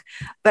book,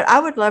 but I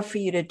would love for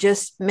you to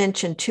just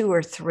mention two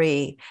or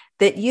three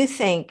that you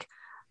think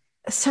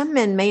some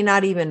men may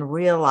not even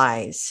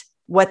realize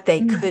what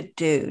they could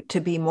do to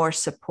be more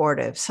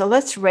supportive. So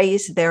let's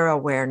raise their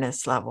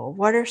awareness level.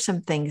 What are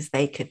some things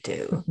they could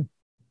do?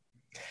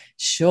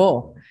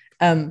 Sure.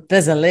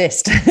 There's a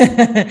list.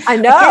 I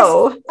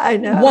know.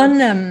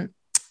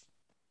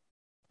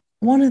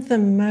 One of the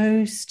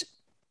most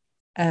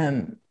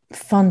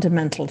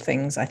fundamental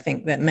things I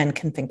think that men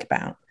can think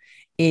about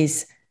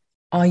is,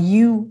 are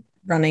you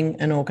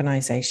running an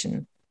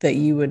organization that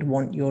you would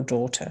want your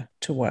daughter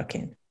to work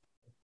in?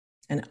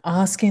 And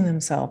asking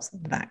themselves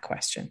that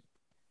question,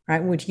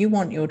 right? Would you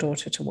want your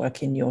daughter to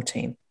work in your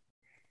team?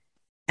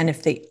 And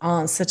if the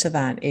answer to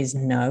that is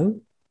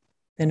no,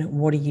 then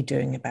what are you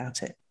doing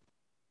about it?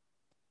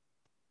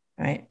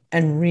 Right?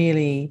 And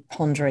really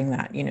pondering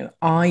that,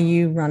 are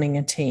you running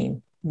a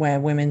team where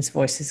women's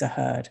voices are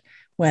heard,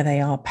 where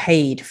they are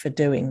paid for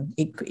doing,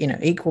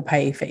 equal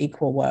pay for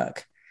equal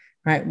work,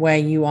 right? Where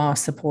you are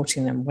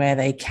supporting them, where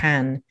they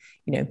can,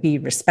 be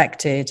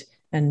respected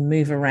and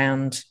move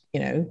around,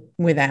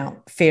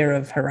 without fear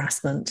of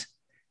harassment,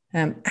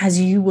 as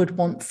you would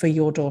want for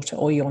your daughter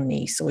or your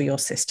niece or your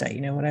sister,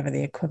 whatever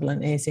the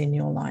equivalent is in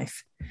your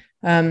life.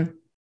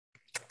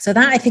 So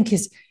that, I think,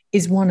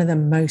 is one of the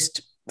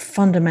most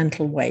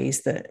fundamental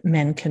ways that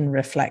men can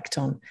reflect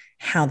on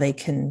how they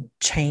can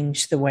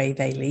change the way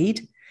they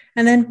lead.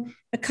 And then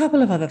a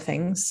couple of other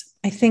things.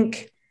 I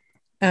think,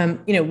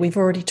 we've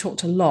already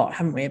talked a lot,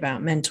 haven't we,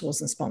 about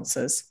mentors and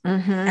sponsors.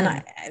 Mm-hmm.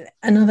 And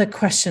another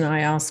question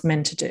I ask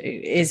men to do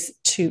is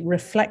to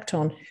reflect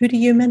on, who do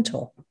you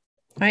mentor,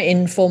 right?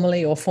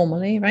 Informally or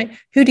formally, right?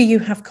 Who do you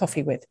have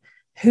coffee with?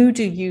 Who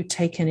do you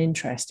take an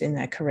interest in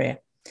their career?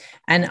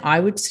 And I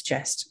would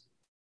suggest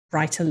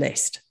write a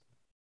list,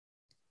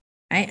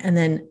 right? And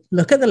then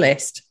look at the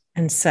list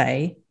and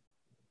say,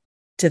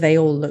 do they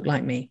all look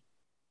like me?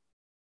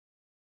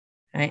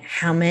 Right?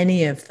 How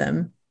many of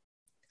them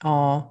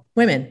are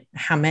women?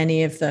 How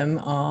many of them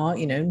are,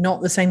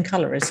 not the same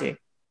color as you?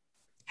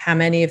 How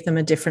many of them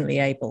are differently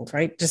abled,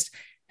 right? Just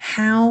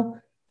how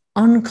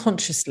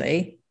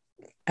unconsciously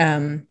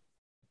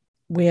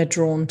we are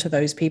drawn to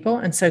those people.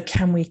 And so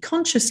can we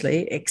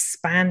consciously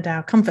expand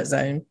our comfort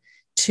zone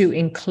to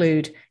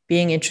include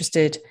being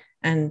interested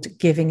and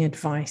giving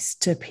advice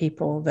to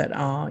people that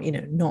are,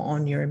 not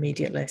on your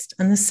immediate list?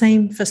 And the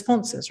same for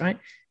sponsors, right?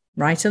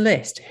 Write a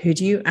list. Who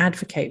do you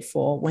advocate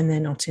for when they're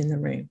not in the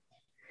room?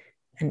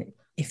 And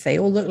if they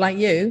all look like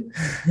you,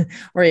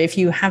 or if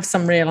you have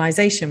some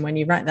realization when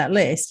you write that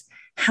list,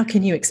 how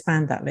can you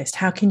expand that list?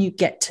 How can you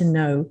get to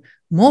know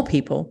more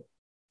people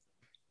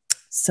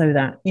so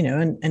that,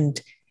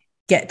 and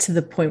get to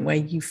the point where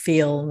you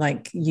feel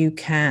like you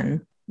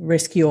can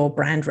risk your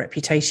brand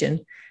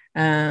reputation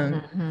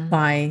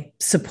by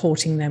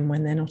supporting them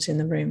when they're not in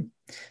the room?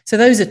 So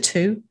those are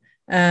two.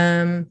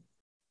 And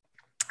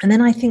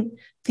then I think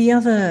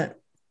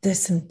there's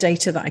some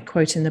data that I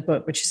quote in the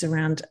book, which is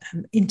around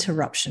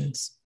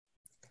interruptions,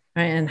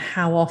 right? And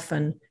how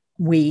often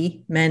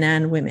we, men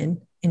and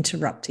women,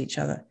 interrupt each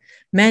other.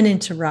 Men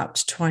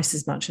interrupt twice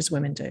as much as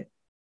women do.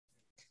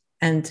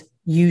 And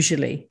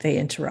usually they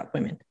interrupt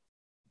women.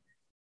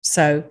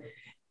 So,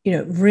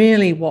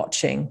 really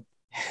watching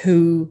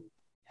who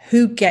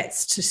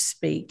gets to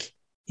speak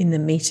in the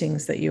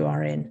meetings that you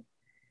are in.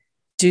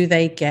 Do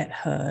they get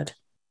heard?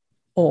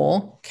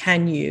 Or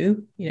can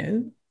you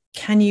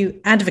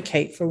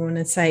advocate for a woman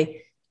and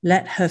say,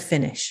 let her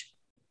finish?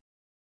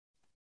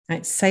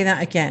 Right? Say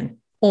that again.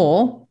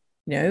 Or,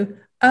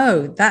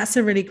 oh, that's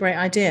a really great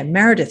idea.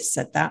 Meredith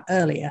said that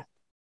earlier.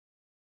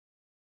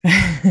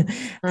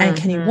 And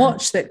can you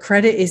watch that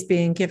credit is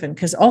being given?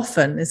 Because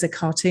often there's a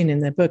cartoon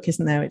in the book,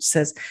 isn't there, which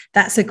says,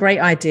 that's a great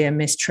idea,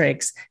 Miss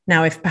Triggs.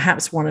 Now, if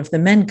perhaps one of the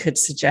men could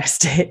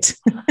suggest it.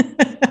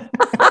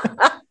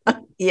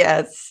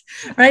 Yes.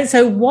 Right.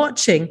 So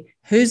watching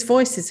whose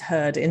voice is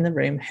heard in the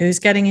room, who's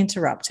getting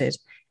interrupted,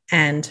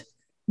 and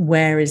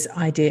where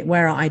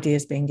are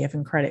ideas being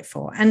given credit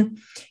for? And,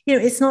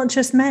 it's not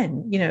just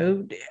men.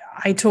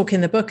 I talk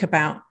in the book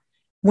about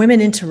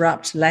women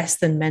interrupt less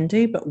than men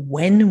do, but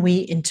when we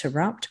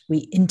interrupt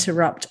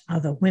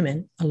other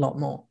women a lot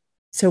more.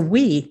 So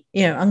we,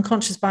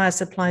 unconscious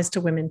bias applies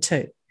to women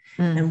too.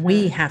 Mm-hmm. And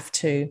we have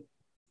to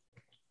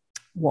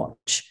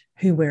watch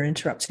who we're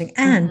interrupting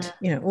and,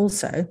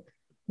 also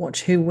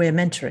watch who we're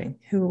mentoring.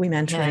 Who are we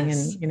mentoring?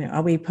 Yes. And,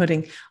 are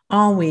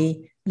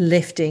we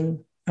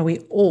lifting? Are we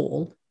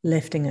all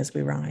lifting as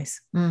we rise?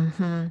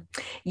 Mm-hmm.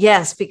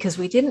 Yes, because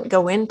we didn't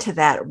go into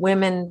that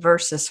women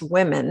versus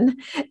women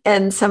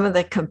and some of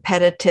the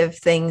competitive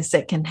things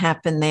that can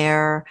happen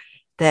there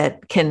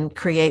that can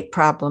create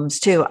problems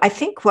too. I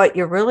think what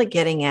you're really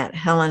getting at,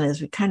 Helen,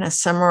 as we kind of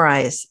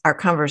summarize our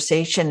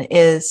conversation,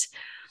 is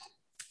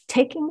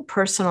taking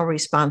personal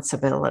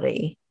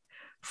responsibility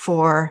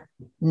for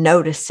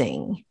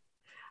noticing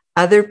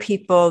other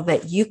people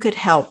that you could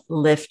help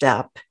lift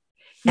up,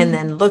 and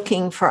then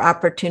looking for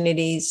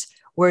opportunities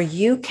where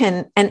you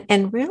can,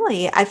 and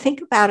really, I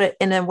think about it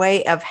in a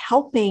way of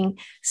helping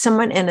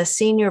someone in a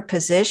senior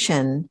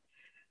position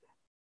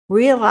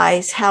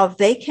realize how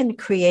they can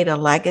create a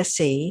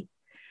legacy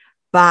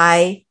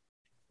by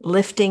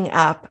lifting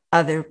up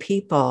other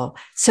people.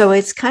 So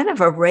it's kind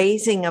of a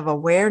raising of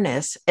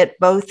awareness at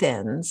both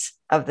ends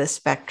of the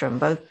spectrum,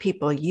 both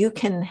people you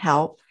can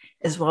help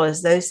as well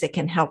as those that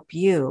can help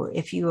you.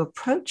 If you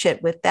approach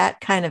it with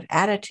that kind of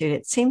attitude,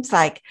 it seems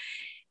like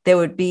there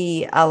would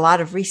be a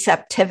lot of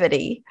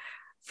receptivity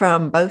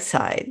from both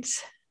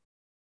sides.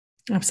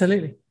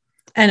 Absolutely.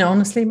 And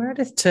honestly,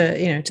 Meredith,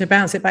 to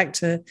bounce it back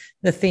to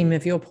the theme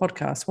of your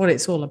podcast, what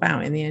it's all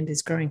about in the end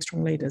is growing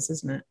strong leaders,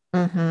 isn't it?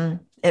 Mm-hmm.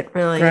 It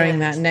really growing is.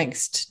 That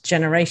next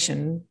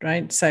generation,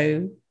 right?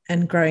 So,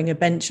 and growing a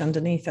bench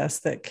underneath us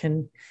that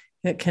can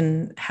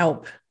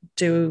help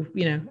do,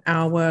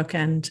 our work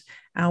and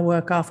our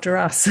work after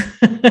us.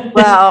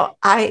 Well,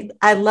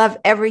 I love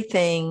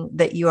everything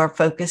that you are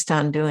focused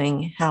on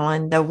doing,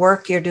 Helen. The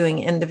work you're doing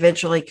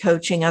individually,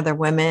 coaching other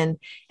women,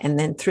 and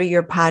then through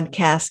your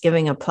podcast,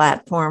 giving a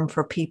platform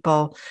for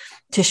people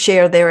to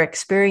share their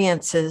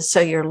experiences so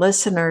your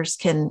listeners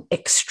can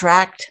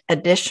extract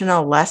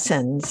additional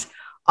lessons.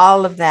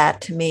 All of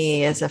that to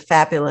me is a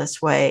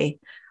fabulous way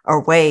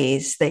or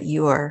ways that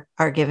you are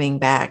giving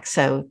back.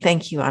 So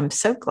thank you. I'm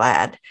so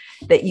glad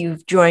that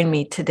you've joined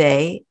me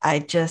today. I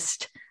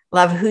just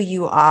love who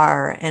you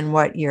are and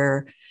what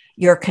you're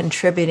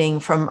contributing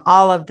from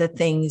all of the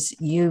things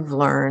you've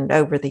learned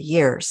over the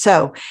years.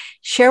 So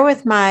share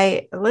with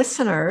my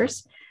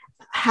listeners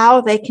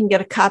how they can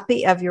get a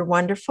copy of your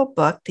wonderful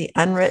book, The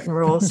Unwritten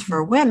Rules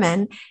for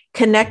Women,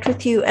 connect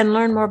with you, and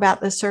learn more about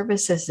the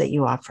services that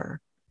you offer.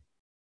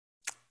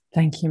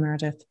 Thank you,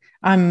 Meredith.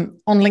 I'm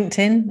on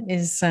LinkedIn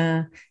is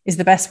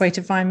the best way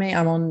to find me.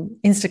 I'm on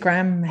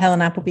Instagram, Helen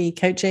Appleby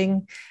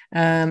Coaching,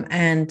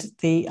 and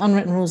The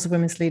Unwritten Rules of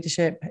Women's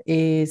Leadership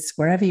is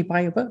wherever you buy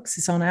your books.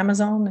 It's on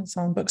Amazon, it's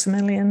on Books A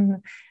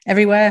Million,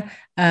 everywhere.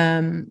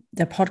 The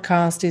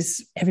podcast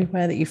is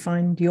everywhere that you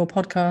find your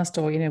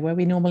podcast, or where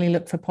we normally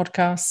look for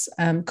podcasts,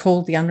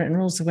 called The Unwritten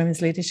Rules of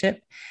Women's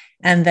Leadership.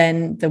 And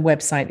then the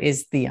website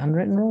is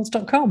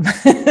theunwrittenrules.com.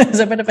 There's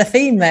a bit of a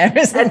theme there,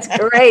 isn't That's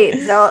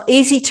great. So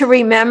easy to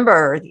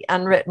remember, The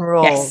Unwritten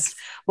Rules. Yes.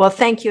 Well,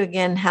 thank you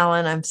again,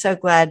 Helen. I'm so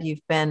glad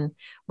you've been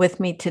with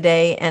me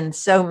today. And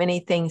so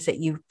many things that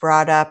you've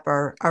brought up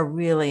are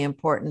really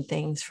important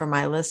things for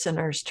my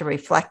listeners to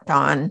reflect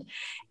on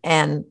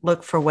and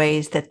look for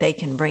ways that they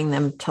can bring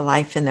them to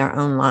life in their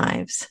own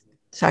lives.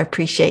 So I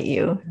appreciate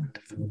you.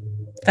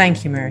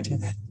 Thank you,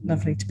 Meredith.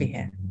 Lovely to be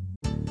here.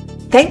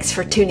 Thanks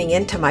for tuning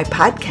into my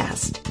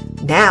podcast.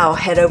 Now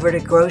head over to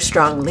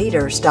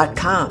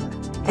growstrongleaders.com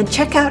and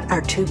check out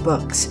our 2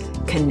 books,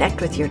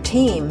 Connect with Your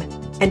Team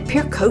and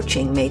Peer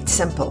Coaching Made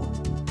Simple.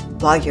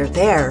 While you're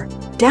there,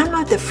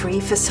 download the free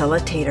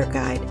facilitator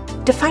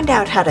guide to find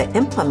out how to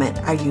implement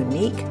our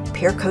unique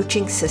peer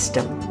coaching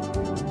system.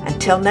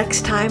 Until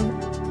next time,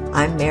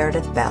 I'm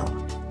Meredith Bell.